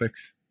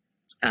 nootropics?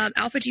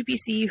 Alpha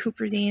GPC,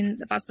 huperzine,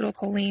 the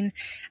phosphatidylcholine,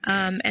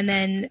 and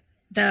then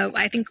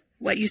I think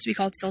what used to be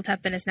called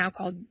Siltep and is now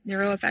called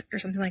NeuroEffect or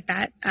something like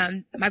that.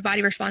 My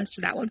body responds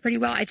to that one pretty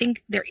well. I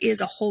think there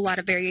is a whole lot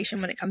of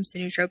variation when it comes to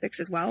nootropics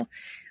as well.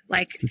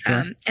 Like, sure.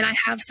 And I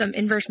have some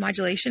inverse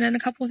modulation in a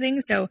couple of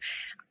things. So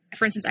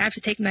for instance, I have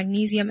to take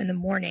magnesium in the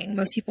morning.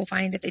 Most people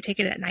find if they take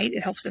it at night,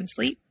 it helps them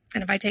sleep.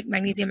 And if I take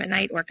magnesium at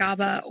night or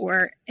GABA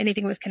or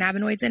anything with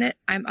cannabinoids in it,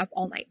 I'm up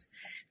all night.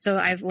 So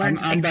I've learned.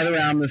 By the way,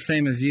 I'm the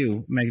same as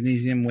you.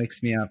 Magnesium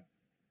wakes me up.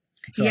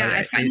 So yeah,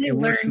 I finally it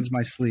worsens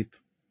my sleep.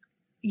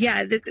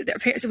 Yeah,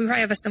 so we probably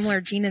have a similar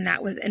gene in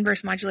that with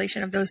inverse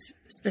modulation of those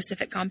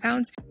specific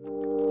compounds.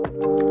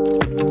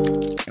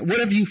 What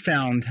have you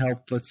found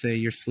helped, let's say,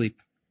 your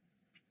sleep?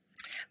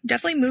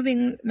 Definitely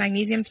moving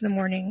magnesium to the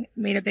morning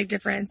made a big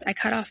difference. I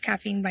cut off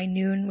caffeine by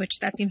noon, which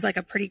that seems like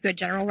a pretty good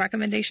general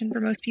recommendation for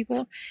most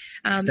people.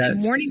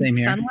 Morning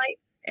sunlight,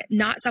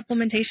 not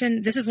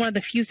supplementation. This is one of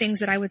the few things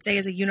that I would say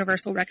is a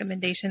universal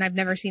recommendation I've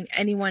never seen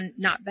anyone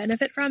not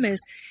benefit from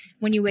is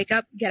when you wake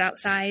up, get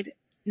outside,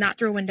 not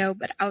through a window,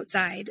 but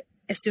outside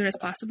as soon as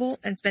possible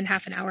and spend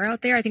half an hour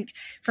out there. I think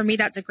for me,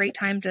 that's a great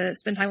time to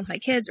spend time with my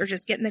kids or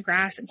just get in the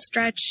grass and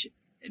stretch,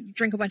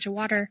 drink a bunch of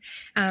water.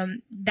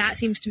 That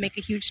seems to make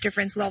a huge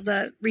difference with all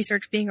the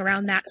research being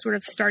around that sort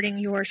of starting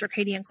your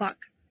circadian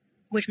clock,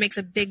 which makes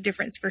a big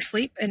difference for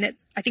sleep. And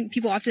I think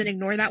people often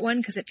ignore that one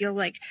because it feels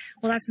like,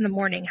 well, that's in the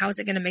morning. How is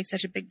it going to make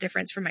such a big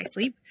difference for my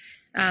sleep?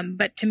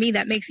 But to me,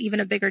 that makes even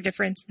a bigger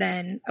difference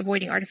than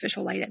avoiding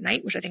artificial light at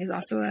night, which I think is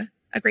also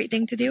a great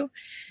thing to do.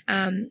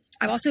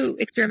 I've also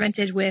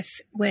experimented with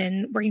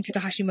when working through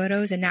the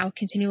Hashimoto's and now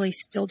continually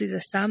still do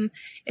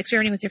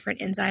experimenting with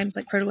different enzymes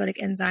like proteolytic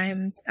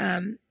enzymes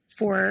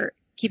for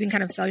keeping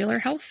kind of cellular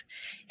health.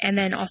 And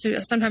then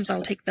also sometimes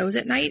I'll take those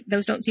at night.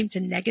 Those don't seem to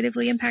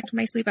negatively impact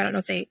my sleep. I don't know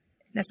if they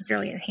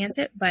necessarily enhance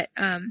it, but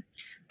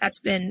that's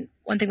been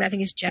one thing that I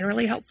think is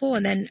generally helpful.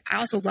 And then I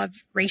also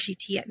love reishi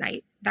tea at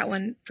night. That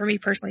one for me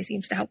personally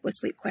seems to help with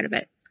sleep quite a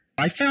bit.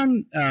 I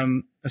found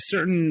a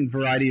certain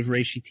variety of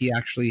reishi tea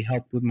actually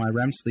helped with my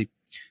REM sleep.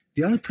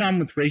 The only problem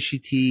with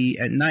reishi tea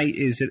at night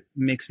is it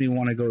makes me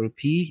want to go to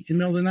pee in the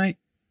middle of the night.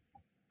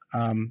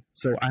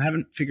 So I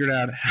haven't figured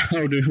out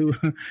how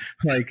to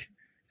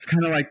it's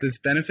kind of like this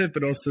benefit,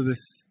 but also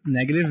this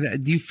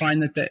negative. Do you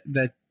find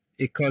that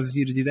it causes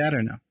you to do that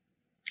or no?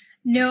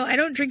 No, I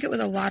don't drink it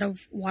with a lot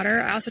of water.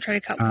 I also try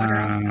to cut water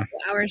off a couple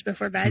hours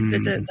before bed. So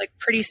it's a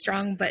pretty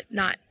strong, but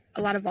not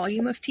a lot of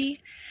volume of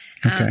tea.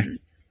 Okay.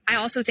 I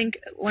also think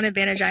one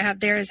advantage I have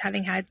there is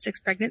having had 6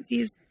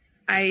 pregnancies.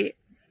 I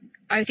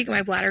think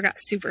my bladder got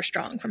super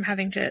strong from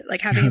having a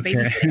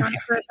baby sitting on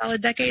it for a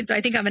solid decade. So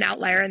I think I'm an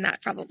outlier in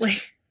that probably.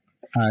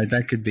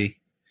 That could be.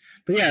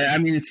 But yeah, I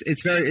mean,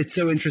 it's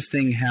so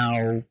interesting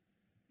how,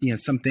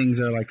 some things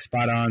are like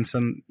spot on.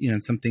 Some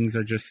things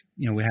are just,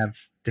 we have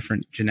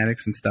different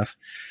genetics and stuff.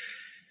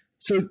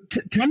 So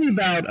tell me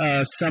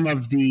about some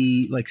of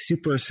the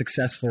super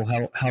successful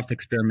health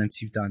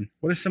experiments you've done.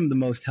 What are some of the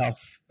most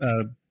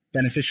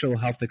beneficial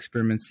health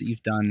experiments that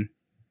you've done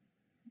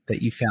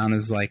that you found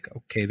is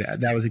okay,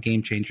 that was a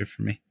game changer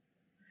for me?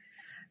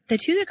 The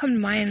two that come to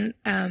mind,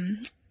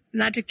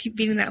 not to keep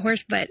beating that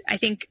horse, but I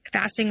think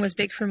fasting was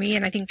big for me.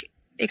 And I think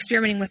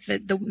experimenting with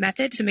the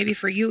method. So maybe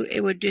for you,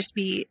 it would just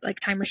be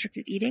time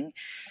restricted eating.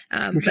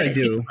 Which I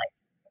do.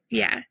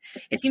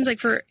 It seems like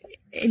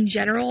in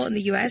general in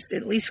the US,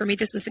 at least for me,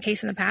 this was the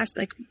case in the past.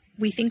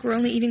 We think we're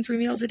only eating 3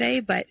 meals a day,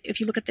 but if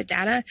you look at the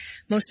data,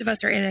 most of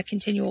us are in a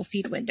continual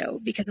feed window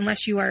because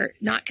unless you are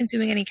not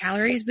consuming any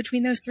calories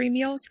between those 3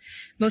 meals,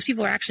 most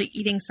people are actually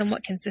eating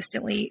somewhat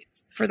consistently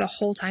for the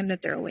whole time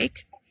that they're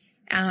awake.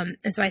 And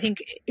so I think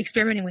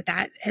experimenting with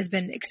that has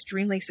been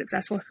extremely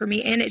successful for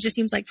me. And it just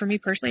seems like for me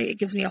personally, it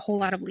gives me a whole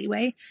lot of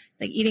leeway.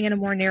 Eating in a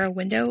more narrow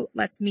window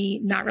lets me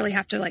not really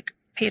have to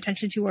pay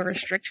attention to or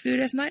restrict food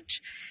as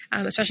much,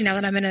 especially now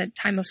that I'm in a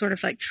time of sort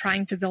of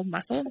trying to build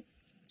muscle.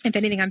 If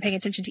anything, I'm paying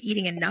attention to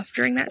eating enough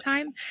during that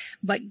time,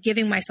 but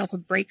giving myself a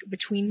break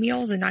between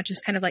meals and not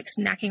just kind of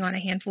snacking on a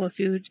handful of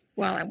food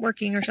while I'm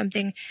working or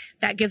something.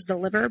 That gives the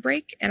liver a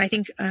break. And I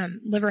think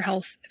liver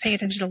health, paying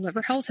attention to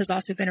liver health has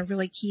also been a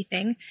really key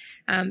thing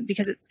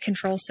because it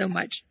controls so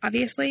much,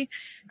 obviously.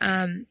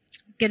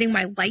 Getting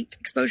my light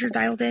exposure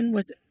dialed in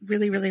was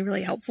really, really,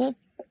 really helpful.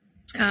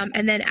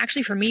 And then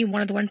actually for me,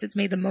 one of the ones that's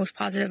made the most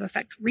positive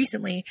effect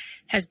recently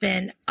has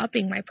been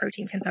upping my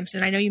protein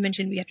consumption. I know you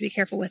mentioned we have to be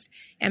careful with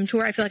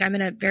mTOR. I feel like I'm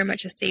in a very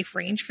much a safe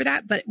range for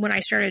that. But when I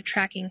started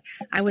tracking,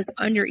 I was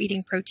under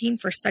eating protein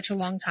for such a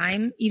long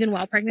time, even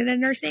while pregnant and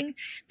nursing,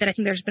 that I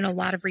think there's been a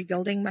lot of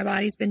rebuilding my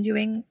body's been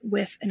doing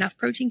with enough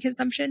protein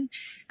consumption.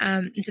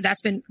 And so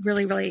that's been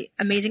really, really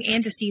amazing.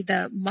 And to see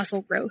the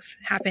muscle growth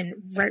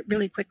happen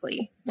really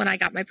quickly when I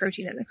got my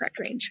protein in the correct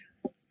range.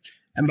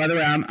 And by the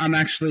way, I'm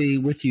actually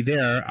with you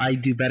there. I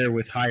do better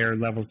with higher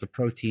levels of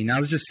protein. I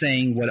was just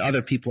saying what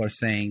other people are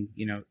saying.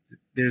 You know,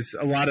 there's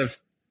a lot of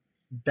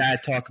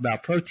bad talk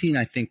about protein.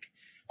 I think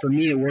for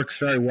me, it works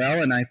very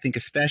well. And I think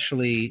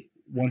especially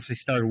once I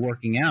started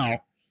working out,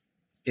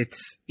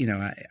 it's, you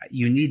know,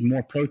 you need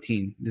more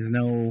protein. There's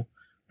no,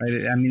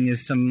 right? I mean,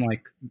 there's some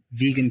like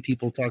vegan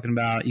people talking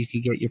about you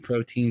could get your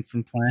protein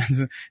from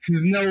plants.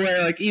 There's no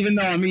way, like, even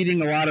though I'm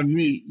eating a lot of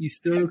meat, you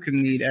still can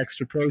need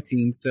extra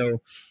protein. So,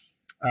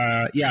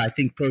 yeah, I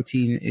think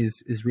protein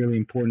is really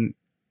important.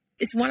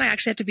 It's one I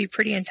actually have to be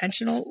pretty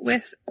intentional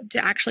with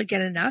to actually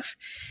get enough.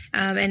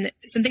 And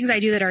some things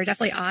I do that are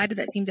definitely odd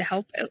that seem to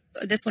help.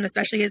 This one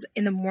especially is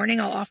in the morning,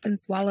 I'll often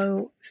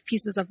swallow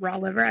pieces of raw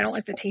liver. I don't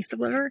like the taste of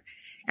liver,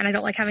 and I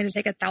don't like having to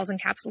take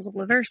 1,000 capsules of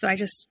liver. So I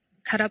just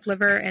cut up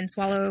liver and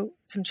swallow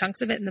some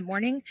chunks of it in the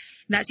morning. And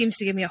that seems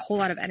to give me a whole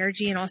lot of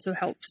energy and also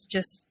helps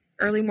just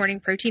early morning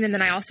protein. And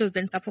then I also have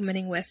been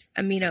supplementing with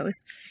aminos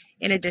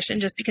in addition,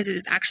 just because it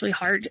is actually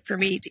hard for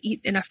me to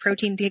eat enough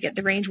protein to get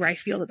the range where I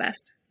feel the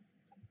best.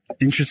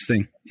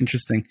 Interesting.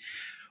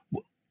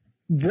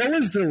 What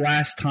was the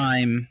last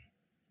time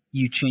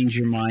you changed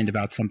your mind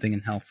about something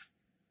in health?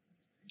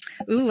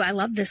 Ooh, I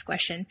love this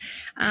question.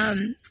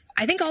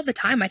 I think all the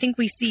time. I think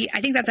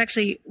that's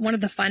actually one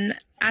of the fun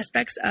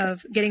aspects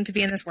of getting to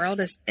be in this world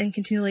is and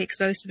continually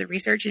exposed to the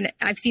research. And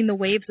I've seen the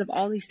waves of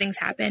all these things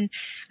happen.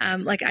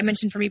 Like I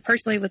mentioned for me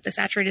personally with the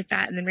saturated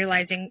fat and then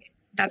realizing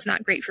that's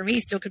not great for me,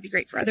 still could be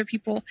great for other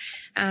people.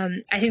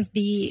 I think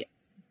the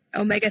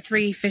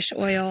omega-3 fish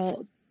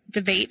oil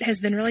debate has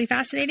been really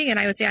fascinating. And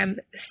I would say I'm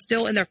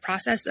still in the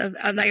process of,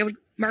 I would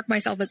mark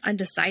myself as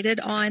undecided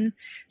on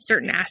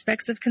certain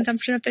aspects of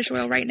consumption of fish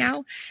oil right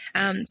now.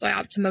 So I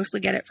opt to mostly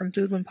get it from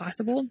food when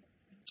possible.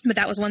 But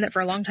that was one that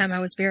for a long time I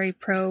was very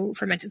pro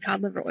fermented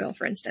cod liver oil,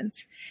 for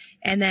instance.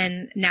 And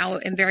then now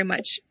I'm very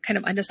much kind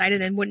of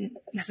undecided and wouldn't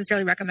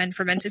necessarily recommend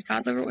fermented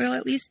cod liver oil,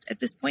 at least at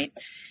this point.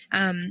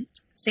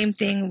 Same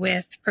thing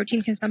with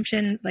protein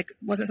consumption, like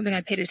wasn't something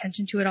I paid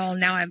attention to at all.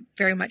 Now I'm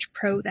very much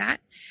pro that.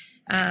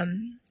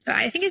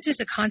 I think it's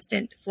just a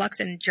constant flux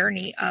and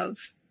journey of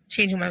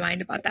changing my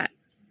mind about that.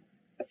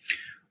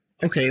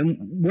 Okay.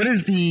 What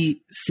is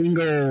the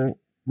single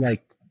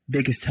like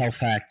biggest health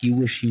hack you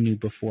wish you knew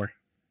before?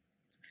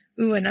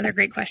 Ooh, another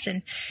great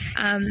question.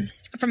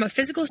 From a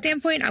physical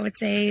standpoint, I would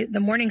say the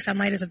morning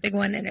sunlight is a big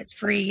one and it's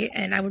free,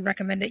 and I would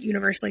recommend it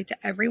universally to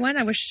everyone.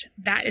 I wish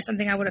that is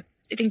something I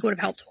think would have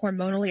helped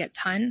hormonally a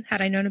ton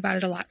had I known about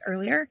it a lot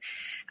earlier.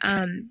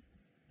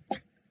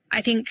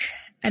 I think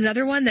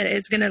another one that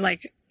is going to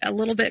like a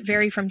little bit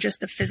vary from just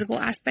the physical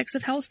aspects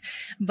of health,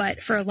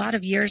 but for a lot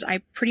of years, I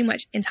pretty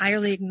much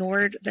entirely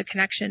ignored the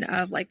connection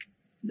of like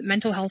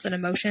mental health and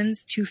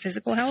emotions to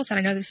physical health. And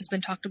I know this has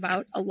been talked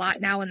about a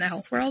lot now in the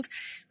health world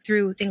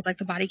through things like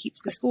the body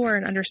keeps the score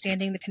and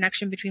understanding the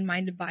connection between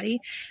mind and body.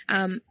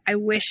 I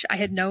wish I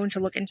had known to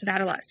look into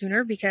that a lot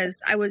sooner,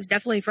 because I was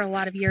definitely for a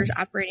lot of years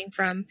operating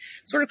from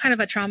sort of kind of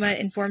a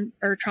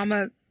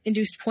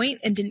trauma-induced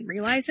point and didn't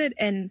realize it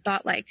and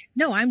thought like,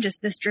 no, I'm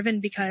just this driven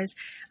because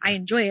I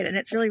enjoy it and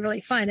it's really, really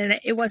fun. And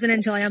it wasn't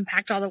until I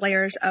unpacked all the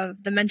layers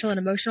of the mental and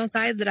emotional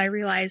side that I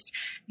realized,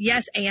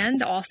 yes,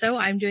 and also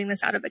I'm doing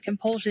this out of a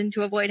compulsion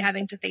to avoid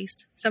having to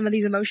face some of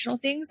these emotional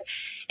things.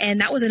 And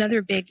that was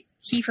another big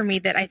key for me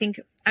that I think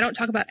I don't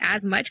talk about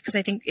as much because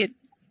I think it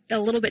a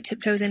little bit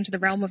tiptoes into the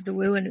realm of the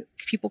woo and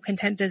people can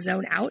tend to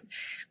zone out.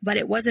 But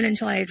it wasn't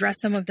until I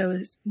addressed some of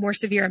those more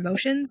severe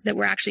emotions that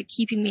were actually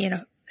keeping me in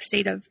a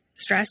state of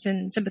stress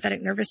and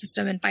sympathetic nervous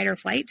system and fight or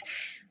flight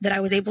that I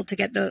was able to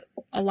get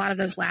a lot of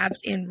those labs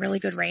in really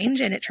good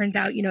range. And it turns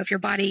out, if your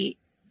body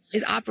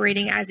is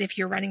operating as if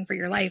you're running for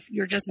your life,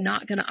 you're just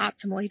not going to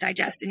optimally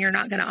digest and you're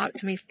not going to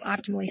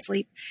optimally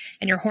sleep,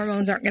 and your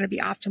hormones aren't going to be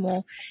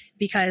optimal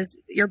because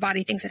your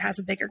body thinks it has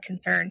a bigger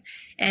concern.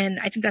 And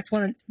I think that's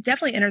one that's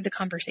definitely entered the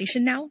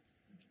conversation now,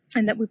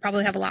 and that we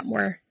probably have a lot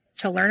more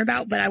to learn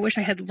about, but I wish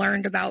I had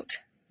learned about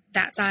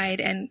that side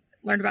and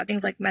learned about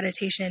things like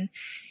meditation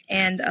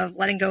and of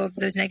letting go of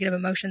those negative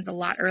emotions a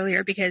lot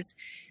earlier, because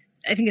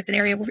I think it's an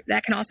area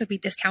that can also be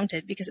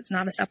discounted because it's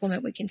not a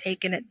supplement we can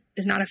take and it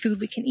is not a food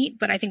we can eat,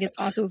 but I think it's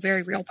also a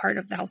very real part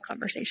of the health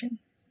conversation.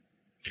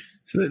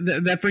 So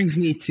that brings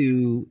me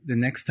to the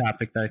next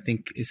topic that I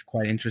think is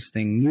quite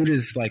interesting. Mood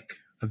is like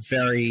a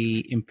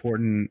very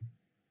important,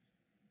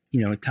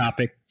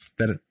 topic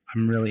that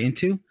I'm really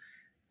into.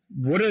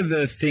 What are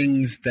the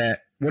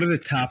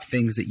top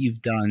things that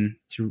you've done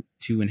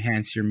to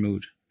enhance your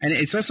mood? And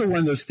it's also one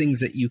of those things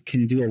that you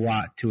can do a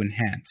lot to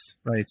enhance,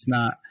 right? It's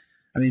not,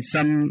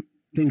 some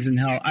things in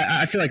health.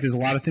 I feel like there's a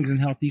lot of things in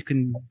health you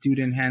can do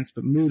to enhance,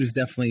 but mood is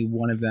definitely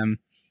one of them.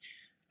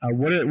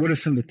 What are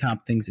some of the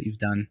top things that you've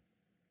done?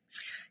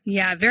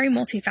 Yeah, very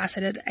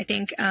multifaceted. I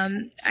think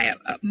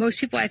most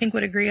people I think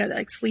would agree that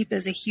like sleep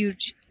is a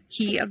huge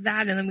key of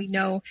that. And then we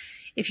know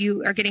if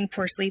you are getting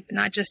poor sleep,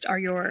 not just are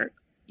your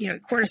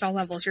cortisol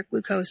levels, your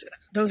glucose,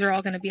 those are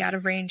all going to be out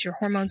of range. Your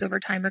hormones over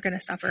time are going to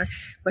suffer,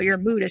 but your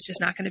mood is just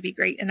not going to be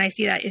great. And I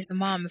see that as a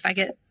mom. If I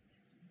get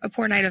a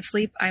poor night of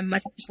sleep, I'm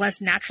much less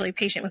naturally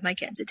patient with my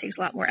kids. It takes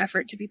a lot more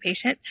effort to be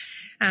patient.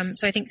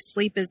 So I think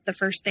sleep is the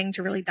first thing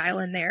to really dial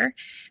in there.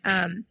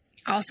 I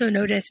also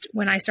noticed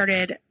when I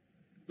started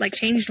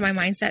changed my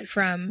mindset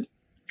from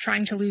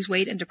trying to lose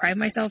weight and deprive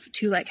myself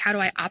to like, how do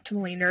I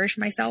optimally nourish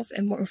myself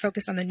and more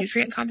focused on the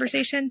nutrient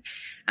conversation?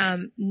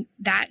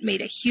 That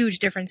made a huge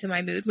difference in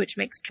my mood, which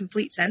makes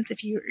complete sense.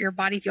 If your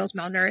body feels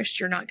malnourished,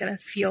 you're not going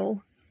to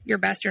feel your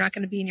best. You're not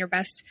going to be in your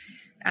best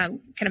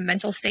kind of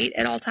mental state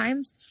at all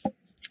times.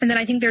 And then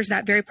I think there's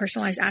that very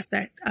personalized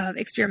aspect of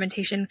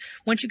experimentation.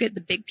 Once you get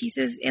the big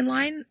pieces in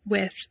line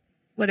with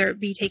whether it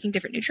be taking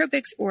different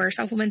nootropics or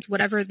supplements,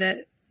 whatever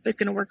it's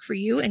going to work for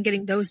you, and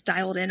getting those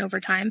dialed in over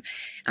time.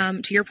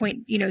 To your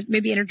point,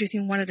 maybe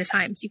introducing one at a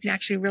time so you can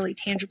actually really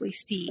tangibly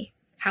see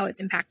how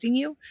it's impacting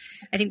you.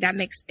 I think that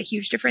makes a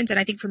huge difference. And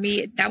I think for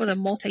me, that was a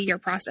multi-year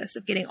process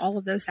of getting all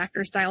of those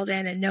factors dialed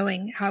in and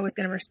knowing how I was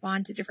going to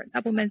respond to different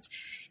supplements.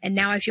 And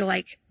now I feel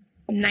like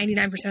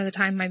 99% of the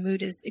time, my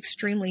mood is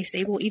extremely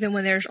stable, even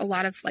when there's a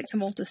lot of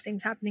tumultuous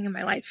things happening in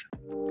my life.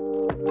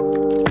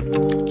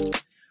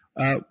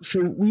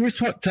 So we were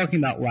talking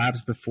about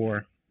labs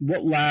before.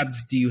 What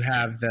labs do you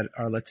have that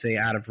are, let's say,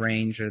 out of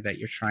range or that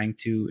you're trying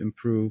to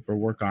improve or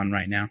work on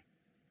right now?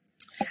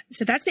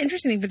 So that's the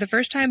interesting thing. For the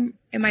first time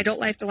in my adult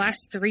life, the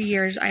last 3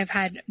 years, I've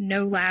had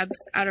no labs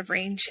out of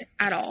range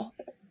at all.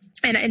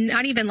 And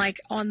not even I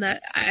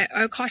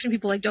caution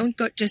people, don't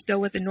just go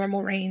with the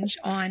normal range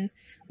on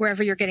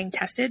wherever you're getting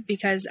tested,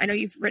 because I know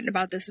you've written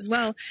about this as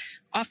well.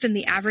 Often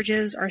the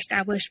averages are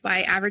established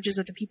by averages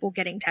of the people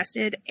getting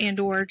tested and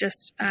or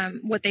just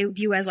what they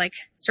view as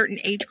certain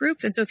age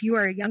groups. And so if you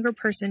are a younger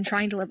person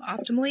trying to live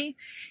optimally,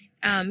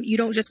 you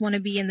don't just want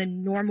to be in the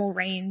normal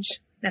range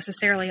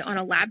necessarily on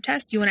a lab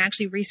test. You want to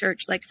actually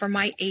research, for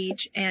my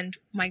age and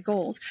my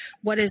goals,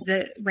 what is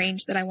the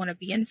range that I want to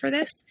be in for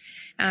this?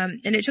 And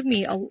it took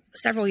me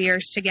several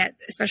years to get,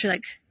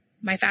 especially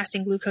my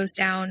fasting glucose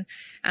down,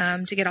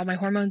 to get all my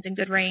hormones in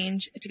good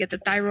range, to get the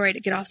thyroid, to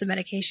get off the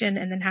medication,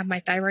 and then have my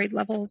thyroid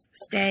levels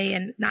stay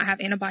and not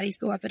have antibodies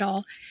go up at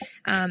all.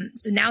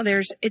 So now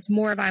it's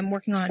more of I'm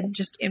working on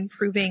just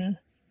improving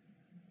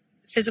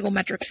physical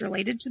metrics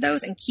related to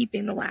those and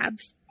keeping the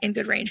labs in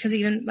good range, because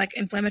even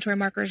inflammatory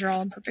markers are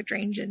all in perfect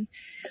range and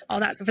all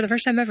that. So for the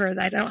first time ever,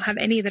 I don't have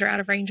any that are out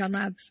of range on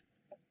labs.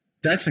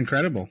 That's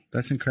incredible.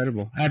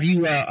 Have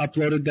you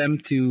uploaded them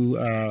to,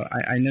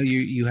 I know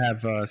you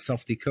have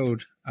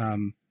self-decode.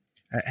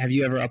 Have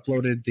you ever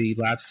uploaded the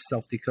labs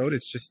self-decode?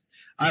 It's just,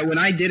 when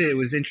I did it, it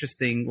was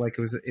interesting.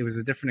 It was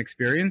a different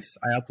experience.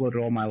 I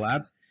uploaded all my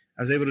labs.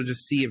 I was able to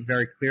just see it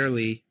very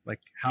clearly,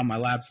 how my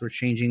labs were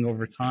changing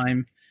over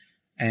time.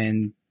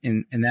 And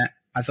that,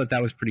 I thought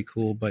that was pretty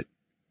cool, but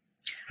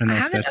I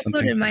haven't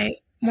uploaded my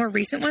more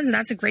recent ones, and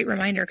that's a great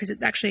reminder because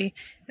it's actually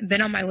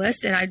been on my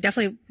list, and I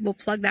definitely will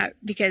plug that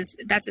because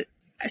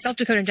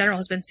self-decode in general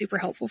has been super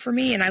helpful for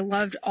me, and I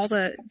loved all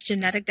the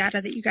genetic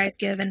data that you guys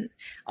give and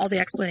all the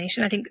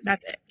explanation. I think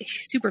that's a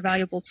super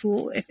valuable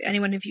tool. If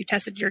you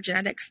tested your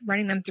genetics,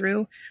 running them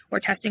through or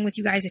testing with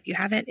you guys, if you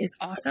haven't, is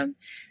awesome.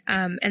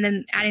 And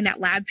then adding that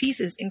lab piece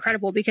is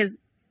incredible because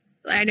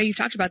I know you've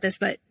talked about this,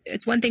 but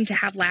it's one thing to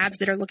have labs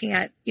that are looking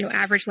at,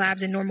 average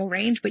labs in normal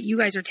range, but you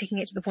guys are taking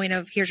it to the point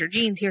of here's your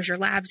genes, here's your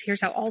labs,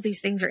 here's how all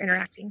these things are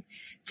interacting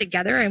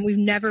together. And we've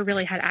never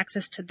really had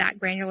access to that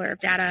granular of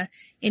data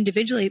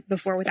individually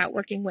before without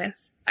working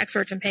with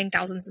experts and paying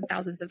thousands and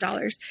thousands of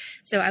dollars.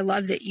 So I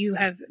love that you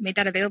have made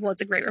that available.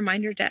 It's a great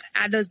reminder to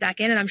add those back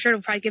in. And I'm sure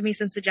it'll probably give me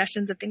some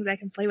suggestions of things I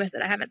can play with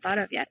that I haven't thought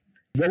of yet.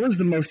 What was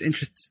the most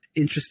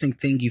interesting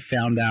thing you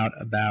found out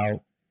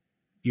about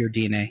your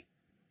DNA?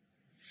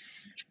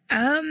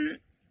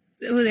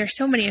 There's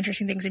so many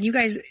interesting things, and you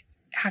guys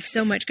have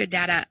so much good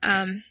data.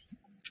 I'm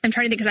trying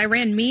to think, because I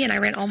ran me and I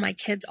ran all my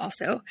kids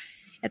also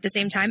at the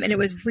same time. And it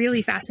was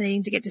really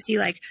fascinating to get to see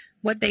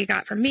what they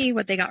got from me,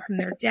 what they got from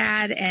their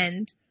dad,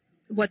 and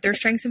what their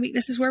strengths and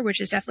weaknesses were, which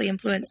has definitely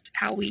influenced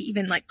how we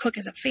even cook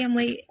as a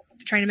family,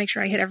 trying to make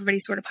sure I hit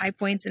everybody's sort of high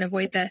points and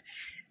avoid the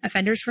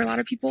offenders for a lot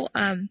of people.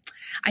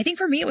 I think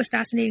for me, it was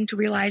fascinating to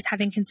realize,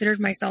 having considered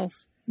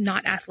myself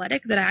not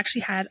athletic, that I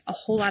actually had a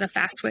whole lot of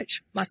fast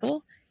twitch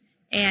muscle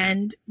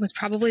and was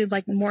probably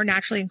more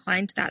naturally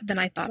inclined to that than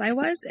I thought I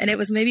was. And it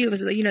was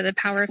the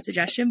power of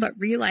suggestion, but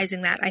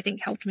realizing that I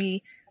think helped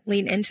me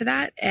lean into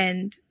that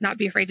and not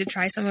be afraid to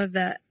try some of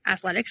the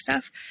athletic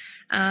stuff.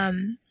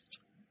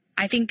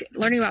 I think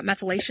learning about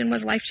methylation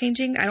was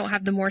life-changing. I don't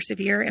have the more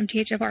severe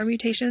MTHFR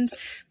mutations,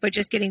 but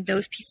just getting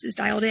those pieces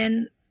dialed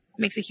in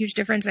makes a huge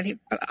difference. I think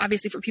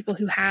obviously for people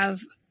who have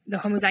the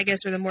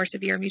homozygous or the more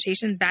severe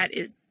mutations, that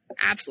is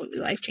absolutely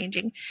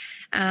life-changing.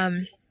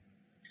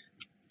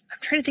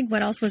 trying to think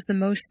what else was the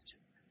most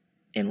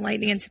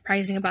enlightening and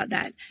surprising about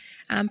that.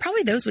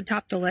 Probably those would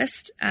top the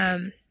list.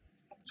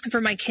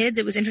 For my kids,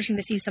 it was interesting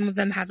to see some of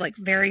them have like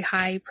very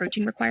high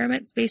protein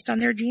requirements based on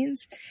their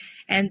genes.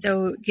 And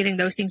so getting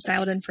those things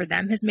dialed in for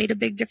them has made a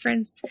big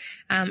difference.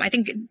 I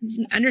think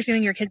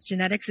understanding your kids'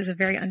 genetics is a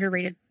very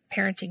underrated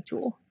parenting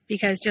tool,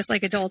 because just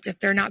like adults, if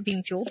they're not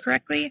being fueled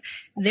correctly,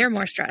 they're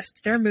more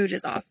stressed. Their mood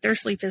is off. Their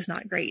sleep is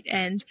not great.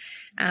 And,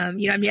 I'm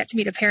yet to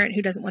meet a parent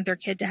who doesn't want their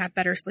kid to have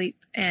better sleep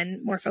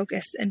and more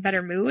focus and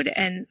better mood.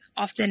 And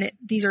often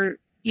these are,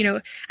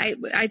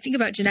 I think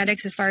about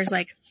genetics as far as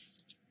like,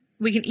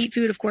 we can eat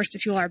food, of course, to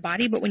fuel our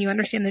body. But when you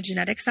understand the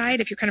genetic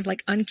side, if you're kind of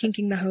like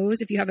unkinking the hose,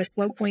 if you have a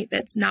slow point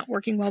that's not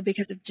working well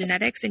because of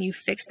genetics and you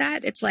fix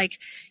that, it's like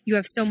you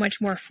have so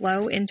much more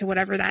flow into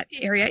whatever that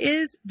area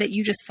is that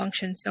you just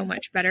function so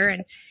much better.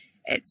 And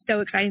it's so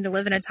exciting to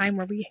live in a time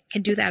where we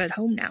can do that at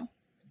home now.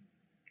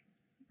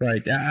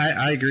 Right.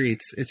 I agree.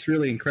 It's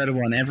really incredible.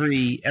 And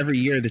every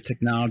year the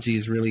technology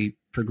is really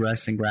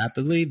progressing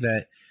rapidly.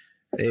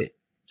 It's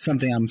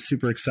something I'm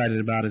super excited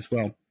about as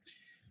well.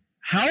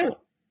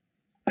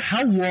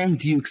 How long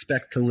do you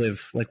expect to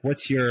live? Like,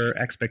 what's your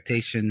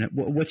expectation?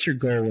 What's your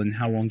goal, and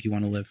how long do you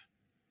want to live?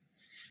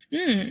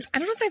 I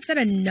don't know if I've set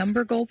a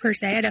number goal per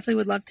se. I definitely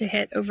would love to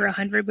hit over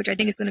 100, which I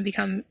think is going to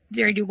become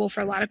very doable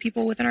for a lot of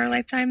people within our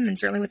lifetime, and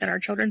certainly within our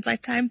children's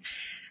lifetime.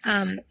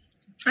 I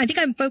think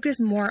I'm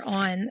focused more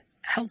on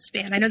health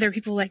span. I know there are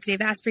people like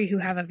Dave Asprey who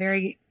have a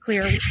very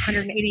clear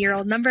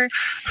 180-year-old number.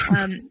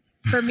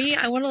 For me,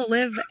 I want to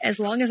live as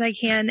long as I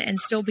can and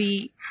still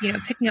be,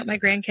 picking up my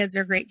grandkids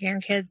or great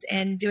grandkids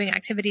and doing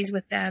activities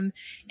with them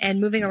and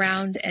moving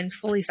around and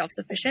fully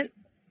self-sufficient.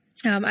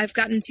 I've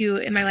gotten to,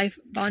 in my life,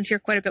 volunteer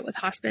quite a bit with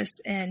hospice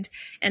and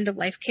end of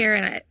life care.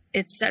 And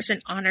it's such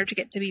an honor to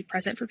get to be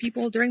present for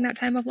people during that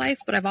time of life.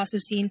 But I've also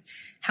seen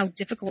how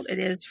difficult it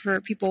is for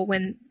people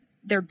when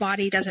their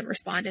body doesn't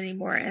respond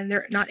anymore and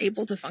they're not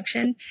able to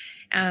function.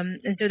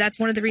 And so that's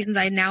one of the reasons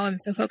I now am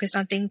so focused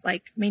on things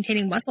like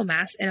maintaining muscle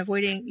mass and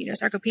avoiding,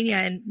 sarcopenia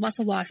and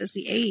muscle loss as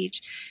we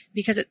age,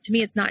 because to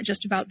me, it's not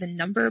just about the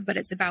number, but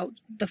it's about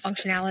the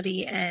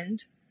functionality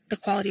and the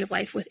quality of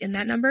life within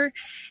that number.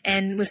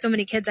 And with so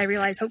many kids, I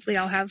realize hopefully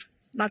I'll have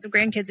lots of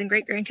grandkids and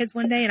great grandkids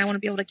one day, and I want to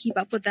be able to keep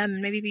up with them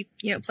and maybe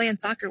be, playing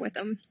soccer with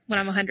them when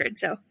I'm 100.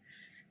 So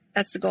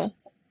that's the goal.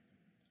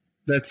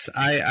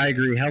 I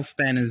agree. Health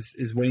span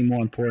is way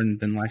more important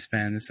than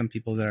lifespan. There's some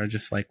people that are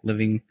just like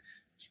living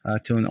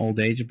to an old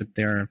age, but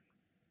they're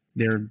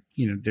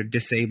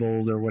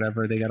disabled or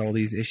whatever. They got all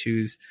these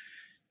issues.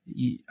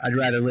 I'd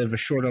rather live a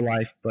shorter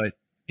life, but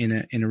in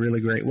a really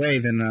great way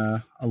than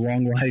a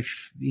long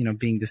life,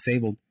 being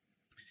disabled.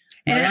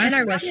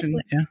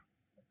 Ironically,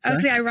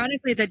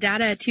 the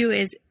data too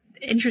is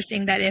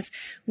interesting that if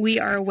we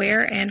are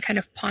aware and kind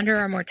of ponder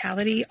our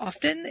mortality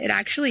often, it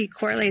actually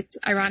correlates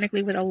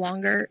ironically with a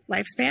longer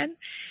lifespan.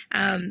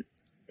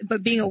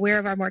 But being aware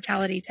of our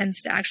mortality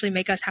tends to actually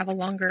make us have a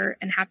longer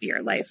and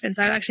happier life. And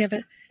so I actually have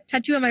a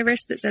tattoo on my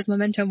wrist that says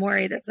Memento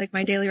Mori. That's like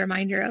my daily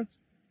reminder of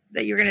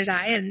that you're going to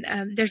die.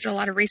 And there's been a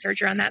lot of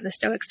research around that. And the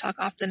Stoics talk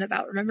often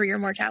about remember your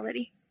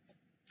mortality.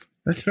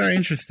 That's very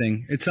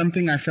interesting. It's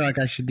something I feel like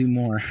I should do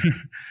more.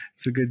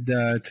 It's a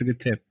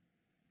good tip.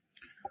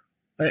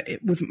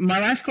 With my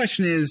last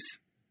question is,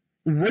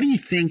 what do you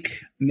think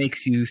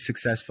makes you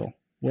successful?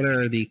 What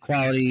are the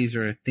qualities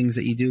or things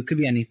that you do? It could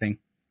be anything.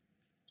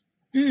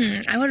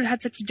 I would have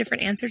had such a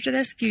different answer to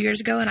this a few years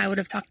ago, and I would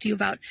have talked to you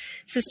about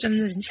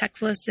systems and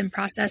checklists and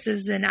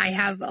processes, and I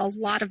have a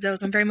lot of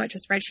those. I'm very much a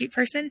spreadsheet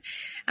person.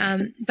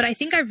 But I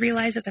think I've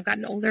realized as I've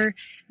gotten older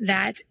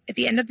that at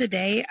the end of the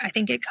day, I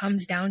think it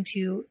comes down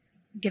to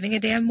giving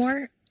a damn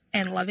more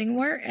and loving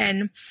more.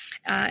 And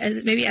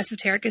as maybe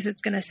esoteric as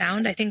it's going to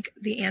sound, I think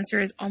the answer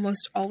is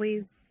almost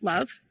always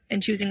love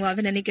and choosing love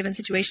in any given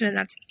situation. And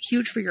that's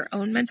huge for your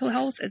own mental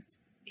health. It's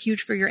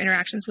huge for your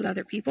interactions with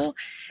other people,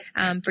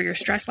 for your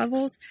stress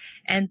levels.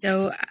 And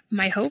so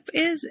my hope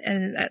is,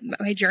 and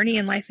my journey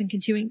in life and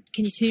continuing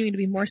to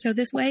be more so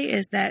this way,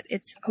 is that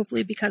it's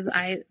hopefully because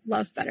I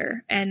love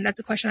better. And that's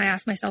a question I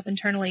ask myself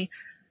internally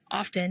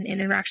often in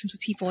interactions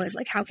with people, is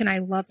like, how can I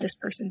love this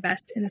person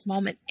best in this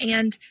moment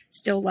and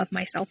still love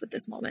myself at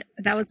this moment?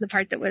 That was the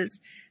part that was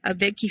a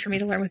big key for me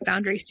to learn with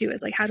boundaries too,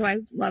 is like, how do I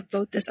love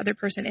both this other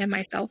person and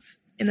myself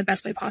in the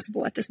best way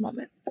possible at this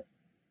moment?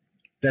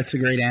 That's a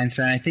great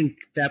answer. And I think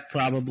that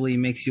probably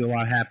makes you a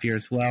lot happier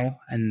as well.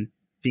 And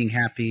being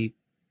happy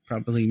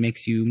probably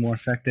makes you more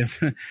effective.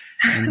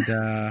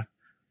 And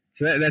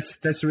so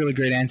that's a really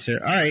great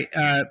answer. All right.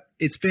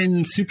 It's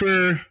been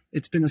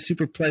a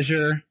super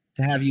pleasure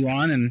to have you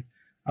on, and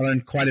I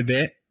learned quite a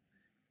bit.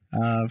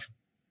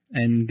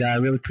 And I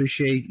really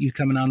appreciate you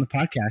coming on the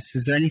podcast.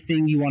 Is there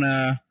anything you want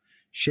to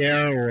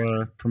share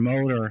or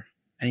promote or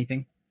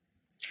anything?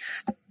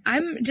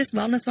 I'm just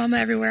Wellness Mama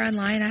everywhere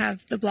online. I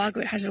have the blog,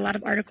 which has a lot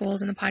of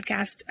articles, and the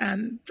podcast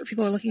for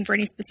people who are looking for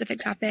any specific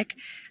topic,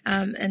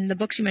 and the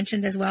books you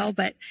mentioned as well.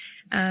 But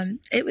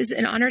it was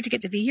an honor to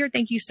get to be here.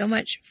 Thank you so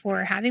much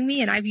for having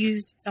me. And I've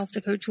used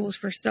self-decode tools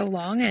for so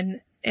long,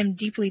 and am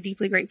deeply,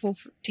 deeply grateful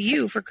to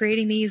you for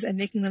creating these and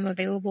making them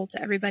available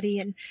to everybody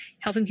and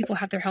helping people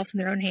have their health in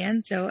their own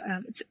hands. So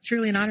it's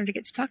truly an honor to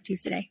get to talk to you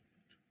today.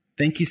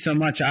 Thank you so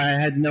much.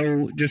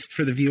 Just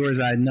for the viewers,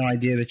 I had no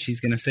idea that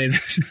she's going to say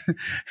this.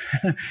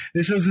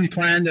 This wasn't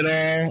planned at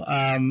all,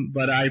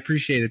 but I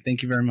appreciate it.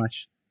 Thank you very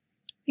much.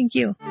 Thank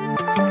you.